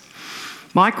campus.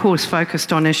 My course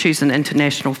focused on issues in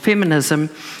international feminism,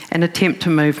 an attempt to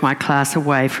move my class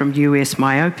away from US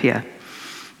myopia.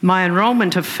 My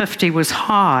enrolment of 50 was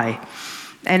high,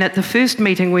 and at the first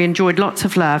meeting we enjoyed lots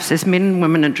of laughs as men and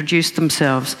women introduced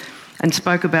themselves and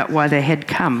spoke about why they had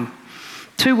come.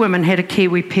 2 women had a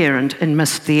Kiwi parent and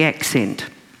missed the accent.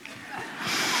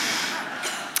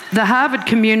 The Harvard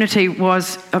community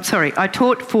I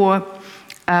taught for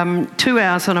 2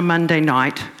 hours on a Monday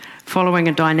night, following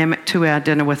a dynamic 2-hour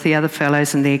dinner with the other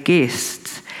fellows and their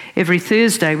guests. Every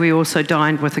Thursday, we also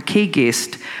dined with a key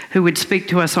guest who would speak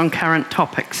to us on current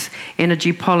topics: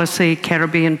 energy policy,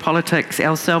 Caribbean politics,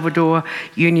 El Salvador,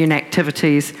 union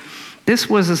activities. This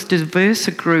was as diverse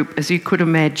a group as you could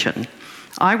imagine.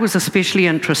 I was especially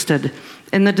interested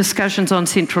in the discussions on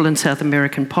Central and South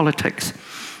American politics,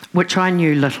 which I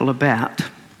knew little about.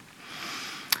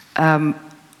 I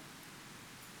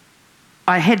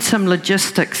had some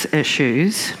logistics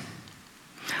issues.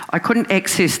 I couldn't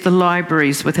access the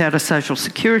libraries without a social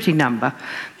security number,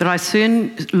 but I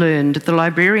soon learned the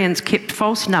librarians kept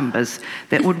false numbers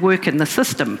that would work in the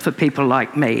system for people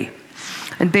like me.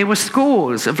 And there were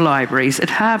scores of libraries at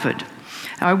Harvard.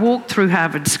 I walked through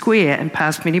Harvard Square and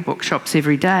past many bookshops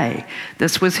every day.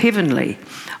 This was heavenly.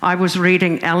 I was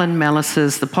reading Alan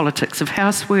Mellis's The Politics of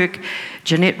Housework,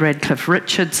 Jeanette Radcliffe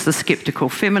Richards' The Skeptical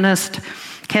Feminist,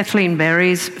 Kathleen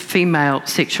Barry's Female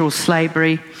Sexual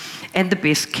Slavery, and The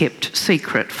Best Kept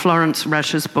Secret, Florence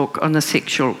Rush's book on the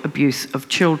sexual abuse of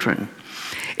children.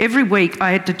 Every week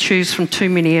I had to choose from too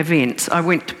many events. I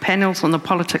went to panels on the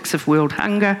politics of world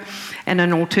hunger and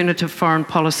an alternative foreign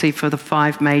policy for the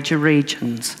 5 major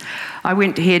regions. I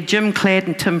went to hear Jim Cladd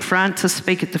and Tim Francis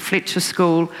speak at the Fletcher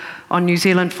School on New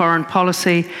Zealand foreign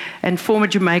policy, and former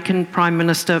Jamaican Prime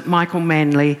Minister Michael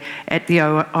Manley at the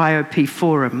IOP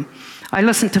Forum. I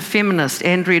listened to feminist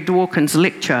Andrea Dworkin's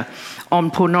lecture on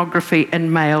pornography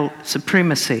and male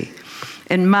supremacy.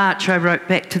 In March, I wrote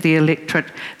back to the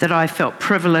electorate that I felt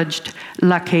privileged,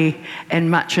 lucky, and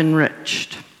much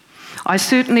enriched. I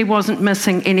certainly wasn't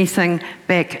missing anything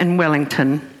back in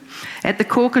Wellington. At the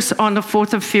caucus on the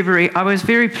 4th of February, I was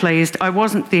very pleased I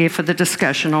wasn't there for the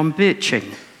discussion on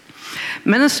birching.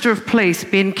 Minister of Police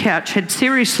Ben Couch had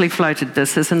seriously floated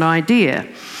this as an idea,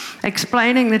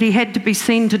 explaining that he had to be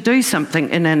seen to do something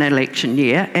in an election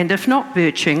year, and if not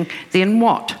birching, then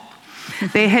what?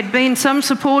 There had been some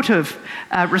supportive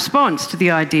response to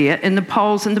the idea in the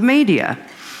polls and the media.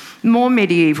 More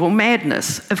medieval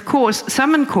madness. Of course,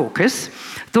 some in caucus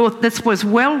thought this was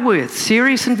well worth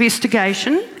serious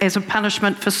investigation as a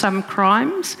punishment for some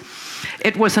crimes.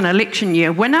 It was an election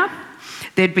year winner.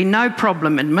 There'd be no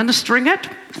problem administering it.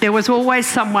 There was always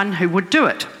someone who would do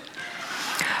it.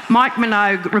 Mike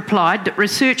Minogue replied that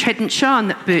research hadn't shown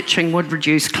that birching would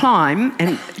reduce crime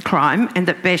and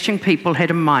that bashing people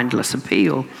had a mindless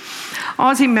appeal.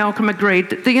 Ozzie Malcolm agreed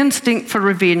that the instinct for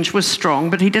revenge was strong,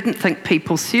 but he didn't think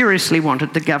people seriously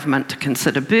wanted the government to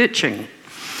consider birching.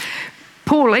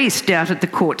 Paul East doubted the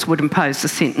courts would impose the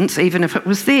sentence even if it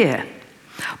was there.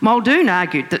 Muldoon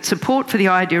argued that support for the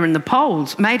idea in the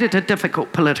polls made it a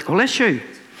difficult political issue.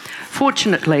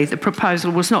 Fortunately, the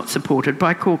proposal was not supported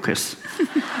by caucus.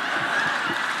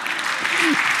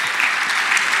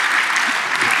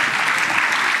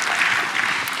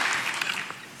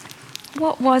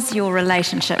 What was your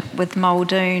relationship with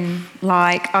Muldoon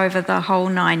like over the whole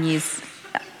 9 years?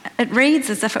 It reads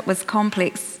as if it was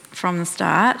complex from the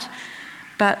start,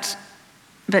 but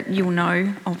you'll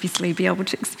know, obviously, be able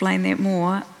to explain that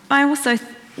more. I also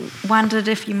wondered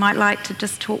if you might like to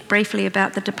just talk briefly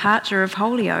about the departure of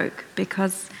Holyoake,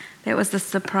 because that was a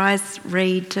surprise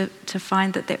read to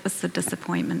find that was a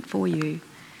disappointment for you,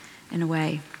 in a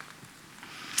way.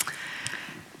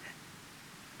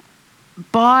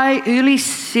 By early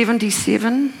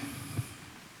 77,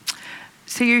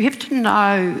 so you have to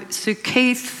know, Sir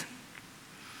Keith,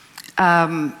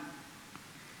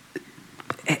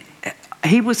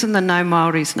 he was in the No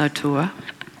Māoris No Tour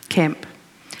camp.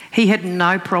 He had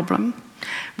no problem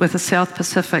with a South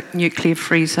Pacific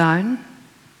nuclear-free zone.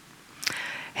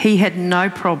 He had no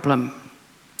problem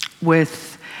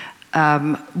with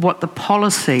what the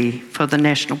policy for the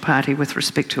National Party with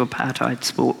respect to apartheid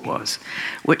sport was,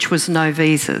 which was no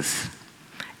visas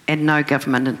and no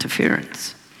government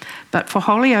interference. But for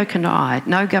Holyoake and I,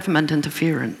 no government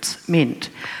interference meant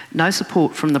no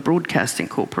support from the Broadcasting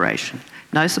Corporation,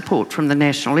 no support from the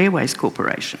National Airways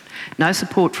Corporation, no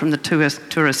support from the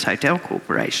Tourist Hotel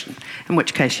Corporation, in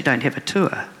which case you don't have a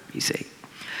tour, you see.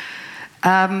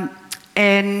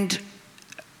 And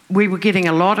we were getting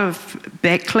a lot of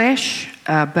backlash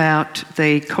about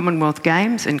the Commonwealth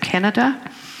Games in Canada.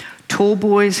 Tall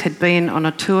Boys had been on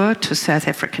a tour to South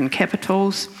African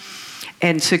capitals,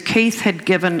 and Sir Keith had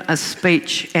given a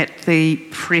speech at the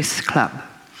press club.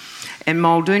 And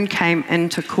Muldoon came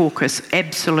into caucus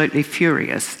absolutely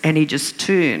furious, and he just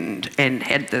turned and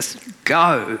had this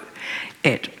go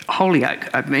at Holyoake.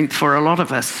 I mean, for a lot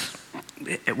of us,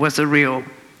 it was a real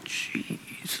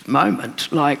moment.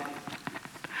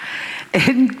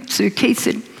 And Sir Keith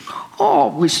said, "Oh,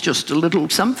 it was just a little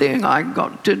something I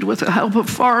did with the help of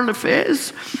Foreign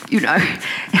Affairs,"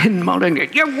 And Muldoon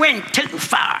said, "You went too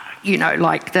far,"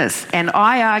 like this. And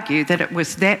I argue that it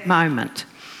was that moment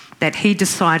that he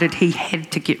decided he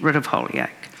had to get rid of Holyoake.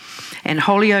 And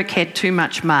Holyoake had too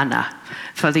much mana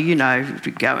for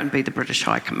to go and be the British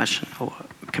High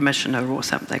Commissioner or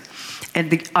something. And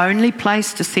the only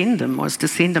place to send him was to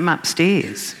send him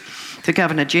upstairs to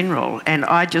Governor-General. And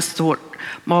I just thought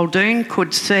Muldoon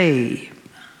could see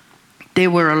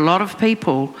there were a lot of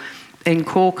people in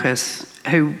caucus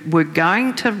who were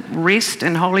going to rest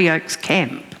in Holyoake's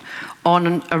camp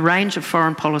on a range of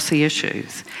foreign policy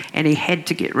issues, and he had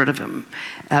to get rid of him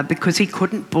because he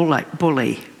couldn't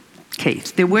bully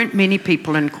Keith. There weren't many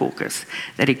people in caucus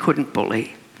that he couldn't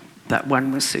bully, but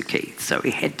one was Sir Keith, so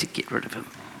he had to get rid of him.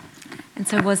 And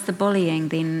so was the bullying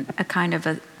then a kind of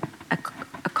a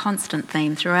constant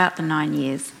theme throughout the 9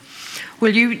 years?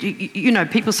 Well,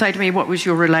 people say to me, what was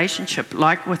your relationship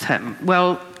like with him?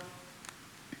 Well,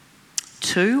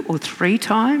 2 or 3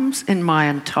 times in my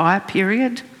entire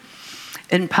period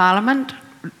in Parliament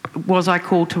was I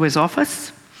called to his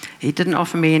office. He didn't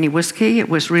offer me any whiskey. It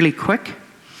was really quick.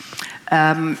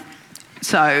 So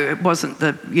it wasn't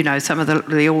some of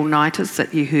the all-nighters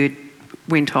that you heard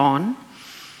went on.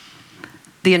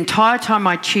 The entire time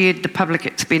I chaired the Public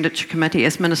Expenditure Committee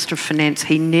as Minister of Finance,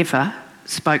 he never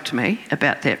spoke to me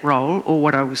about that role or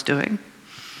what I was doing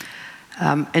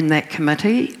in that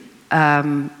committee.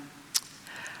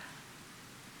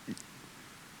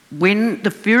 When the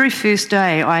very first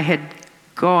day I had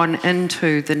gone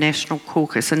into the National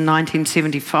Caucus in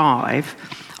 1975,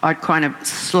 I'd kind of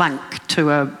slunk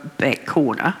to a back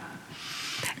corner,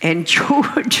 and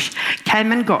George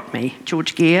came and got me,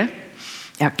 George Gear.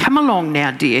 "Now, come along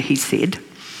now, dear," he said.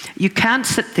 "You can't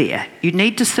sit there. You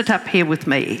need to sit up here with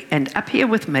me." And up here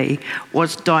with me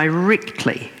was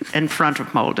directly in front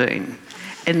of Muldoon,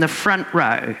 in the front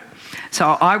row.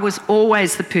 So I was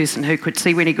always the person who could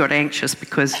see when he got anxious,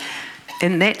 because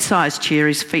in that size chair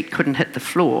his feet couldn't hit the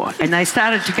floor, and they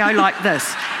started to go like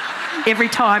this every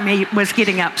time he was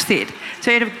getting upset.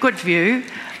 So he had a good view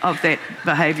of that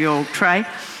behavioural trait.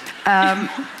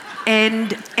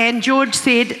 And George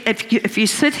said, if you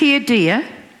sit here, dear,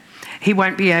 he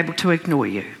won't be able to ignore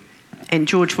you. And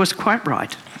George was quite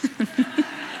right.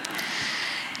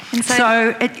 And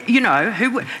so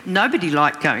nobody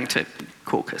liked going to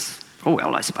caucus. Oh,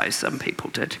 well, I suppose some people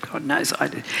did. God knows I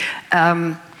did.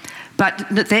 But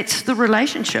that's the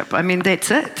relationship. I mean, that's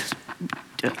it.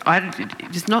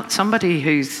 It's not somebody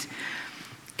whose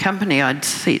company I'd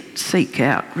seek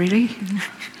out, really.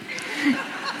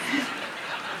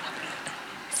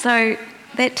 So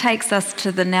that takes us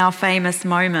to the now famous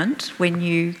moment when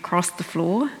you crossed the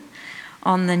floor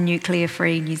on the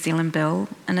Nuclear-Free New Zealand Bill.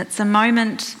 And it's a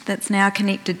moment that's now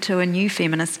connected to a new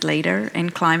feminist leader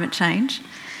and climate change.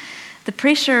 The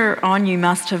pressure on you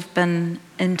must have been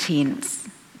intense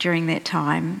during that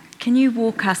time. Can you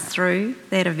walk us through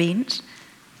that event?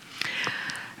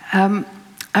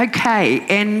 Okay,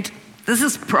 and this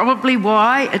is probably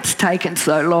why it's taken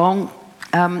so long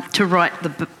to write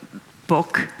the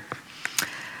book.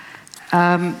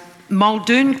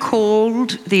 Muldoon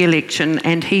called the election,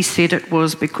 and he said it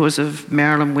was because of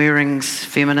Marilyn Waring's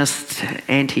feminist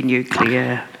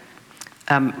anti-nuclear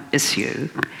issue.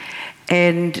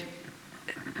 And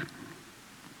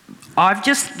I've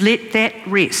just let that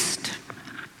rest,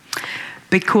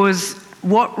 because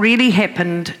what really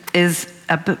happened is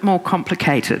a bit more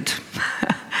complicated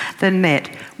than that.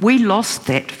 We lost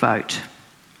that vote.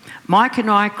 Mike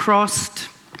and I crossed.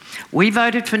 We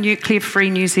voted for Nuclear-Free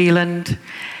New Zealand.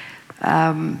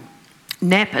 Knapp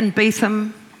and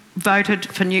Beetham voted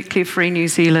for Nuclear-Free New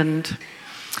Zealand.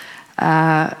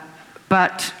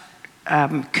 But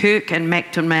Kirk and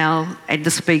McDonnell and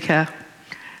the Speaker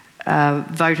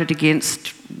voted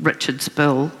against Richard's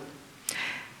bill.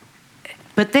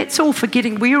 But that's all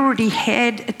forgetting we already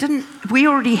had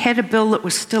a bill that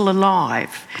was still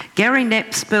alive. Gary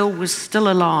Knapp's bill was still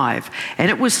alive,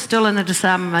 and it was still in the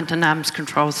Disarmament and Arms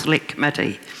Control Select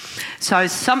Committee. So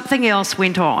something else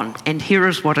went on, and here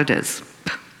is what it is.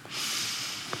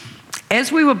 As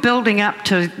we were building up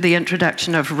to the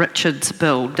introduction of Richard's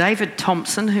bill, David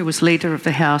Thompson, who was Leader of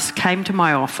the House, came to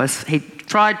my office. He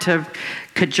tried to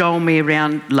cajole me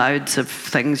around loads of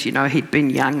things. You know, he'd been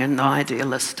young and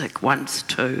idealistic once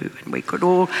too, and we could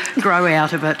all grow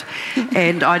out of it,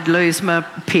 and I'd lose my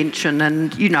pension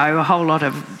and, you know, a whole lot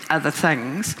of other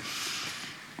things.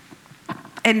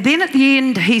 And then at the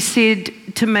end he said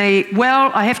to me,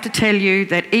 well, I have to tell you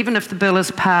that even if the bill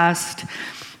is passed,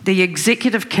 the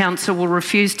Executive Council will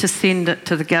refuse to send it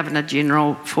to the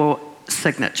Governor-General for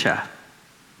signature.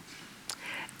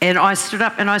 And I stood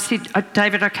up and I said,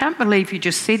 David, I can't believe you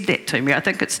just said that to me. I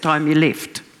think it's time you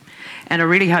left. And I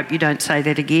really hope you don't say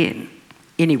that again,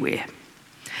 anywhere.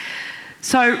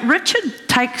 So Richard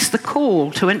takes the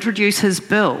call to introduce his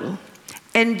bill,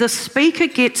 and the Speaker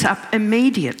gets up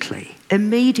immediately.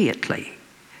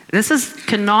 This is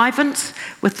connivance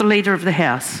with the Leader of the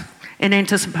House in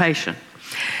anticipation.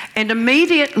 And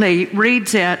immediately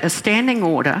reads out a standing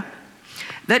order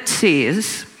that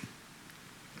says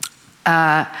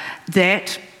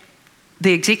that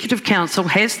the Executive Council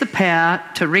has the power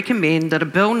to recommend that a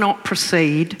bill not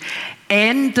proceed,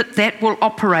 and that will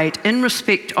operate in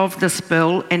respect of this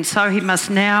bill, and so he must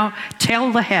now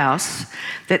tell the House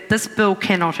that this bill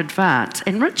cannot advance.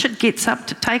 And Richard gets up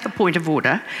to take a point of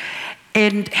order,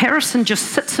 and Harrison just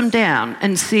sits him down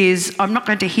and says, I'm not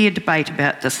going to hear debate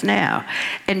about this now.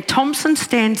 And Thompson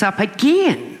stands up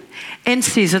again and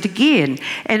says it again.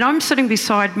 And I'm sitting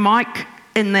beside Mike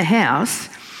in the House,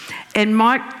 and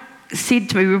Mike said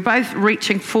to me, we were both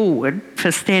reaching forward for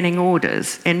standing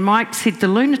orders, and Mike said, the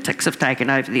lunatics have taken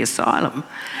over the asylum.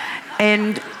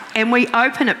 And we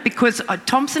open it because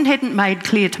Thompson hadn't made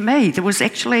clear to me there was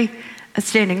actually a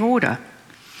standing order.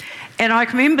 And I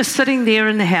remember sitting there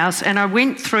in the House, and I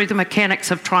went through the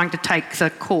mechanics of trying to take the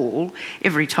call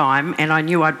every time, and I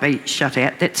knew I'd be shut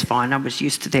out. That's fine, I was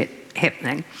used to that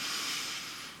happening.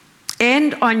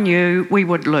 And I knew we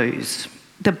would lose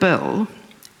the bill,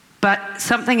 but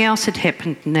something else had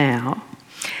happened now,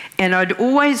 and I'd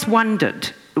always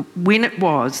wondered when it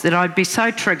was that I'd be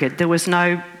so triggered there was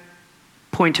no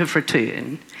point of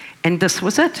return, and this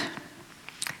was it.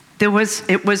 It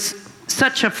was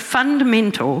such a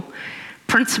fundamental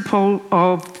principle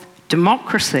of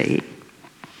democracy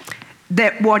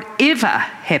that whatever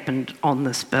happened on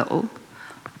this bill,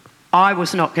 I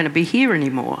was not going to be here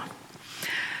anymore.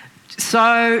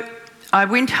 So I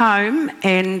went home,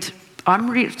 and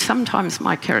sometimes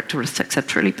my characteristics are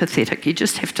truly pathetic. You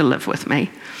just have to live with me.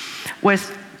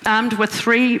 Armed with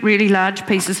 3 really large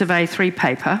pieces of A3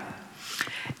 paper,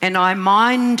 and I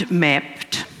mind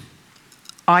mapped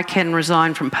I can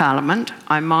resign from Parliament,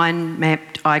 I mind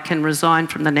mapped I can resign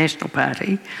from the National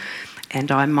Party,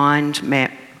 and I mind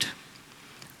mapped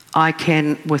I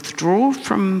can withdraw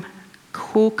from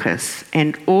caucus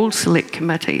and all select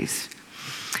committees.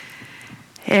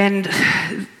 And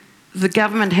the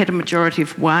government had a majority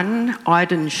of 1.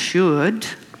 I'd ensured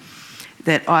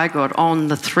that I got on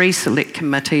the 3 select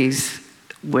committees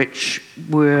which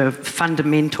were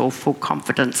fundamental for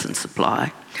confidence and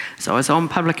supply. So I was on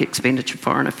Public Expenditure,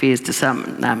 Foreign Affairs,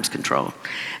 Disarmament and Arms Control.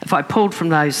 If I pulled from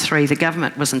those 3, the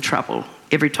government was in trouble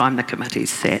every time the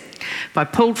committees sat. If I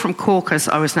pulled from caucus,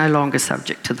 I was no longer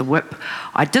subject to the whip.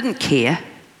 I didn't care,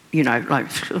 you know, like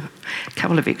a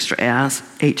couple of extra hours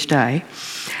each day.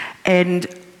 And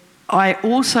I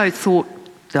also thought,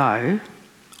 though,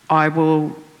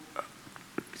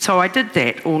 so I did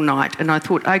that all night, and I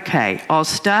thought, okay, I'll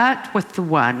start with the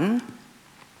one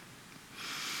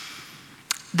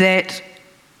that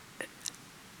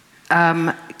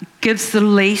gives the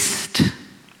least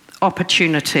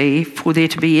opportunity for there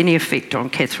to be any effect on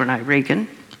Catherine O'Regan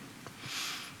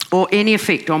or any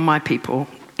effect on my people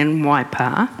in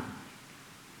Waipa,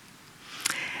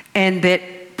 and that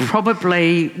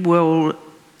probably will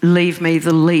leave me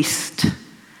the least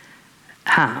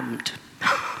harmed,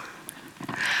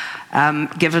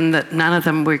 given that none of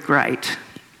them were great,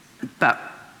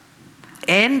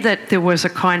 and that there was a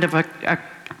kind of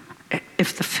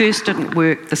if the first didn't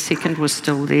work, the second was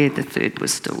still there, the third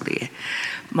was still there.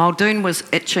 Muldoon was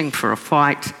itching for a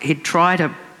fight. He'd tried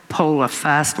to pull a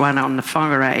fast one on the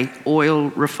Whangarei oil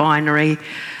refinery.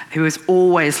 He was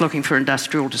always looking for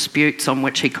industrial disputes on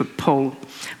which he could pull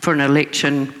for an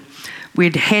election.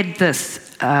 We'd had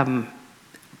this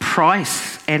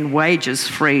price and wages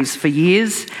freeze for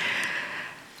years.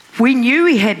 We knew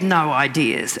he had no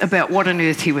ideas about what on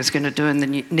earth he was going to do in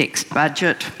the next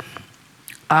budget.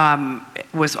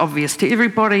 It was obvious to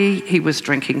everybody he was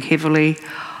drinking heavily.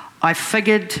 I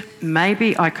figured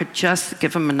maybe I could just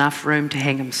give him enough room to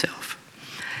hang himself.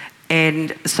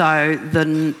 And so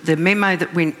the memo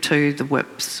that went to the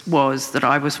whips was that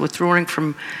I was withdrawing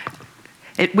from...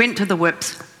 It went to the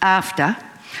whips after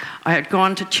I had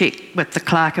gone to check with the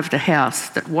clerk of the House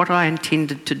that what I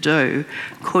intended to do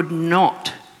could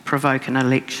not provoke an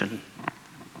election.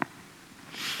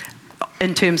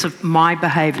 In terms of my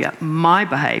behaviour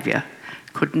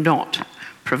could not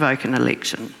provoke an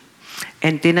election.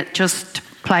 And then it just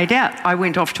played out. I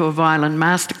went off to a violin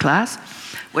masterclass,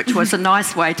 which was a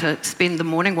nice way to spend the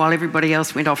morning while everybody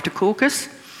else went off to caucus.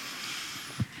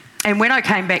 And when I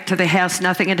came back to the house,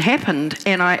 nothing had happened.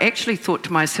 And I actually thought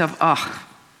to myself,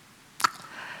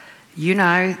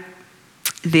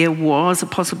 there was a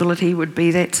possibility he would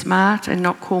be that smart and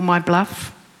not call my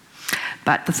bluff.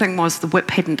 But the thing was, the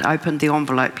whip hadn't opened the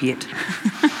envelope yet.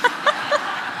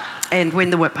 And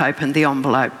when the whip opened the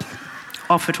envelope,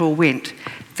 off it all went.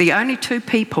 The only two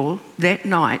people that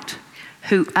night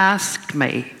who asked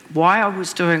me why I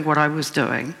was doing what I was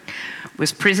doing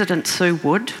was President Sue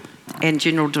Wood and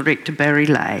General Director Barry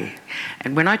Lay.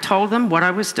 And when I told them what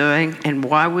I was doing and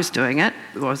why I was doing it,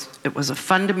 it was a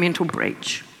fundamental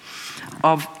breach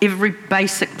of every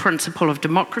basic principle of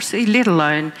democracy, let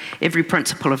alone every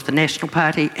principle of the National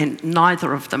Party, and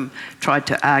neither of them tried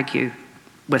to argue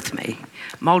with me.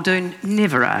 Muldoon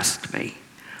never asked me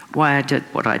why I did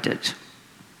what I did.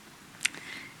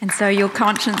 And so your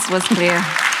conscience was clear.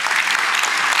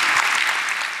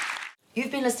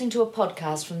 You've been listening to a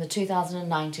podcast from the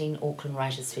 2019 Auckland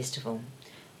Writers' Festival.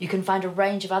 You can find a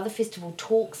range of other festival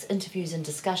talks, interviews and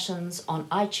discussions on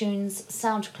iTunes,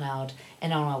 SoundCloud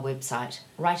and on our website,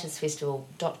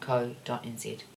 writersfestival.co.nz.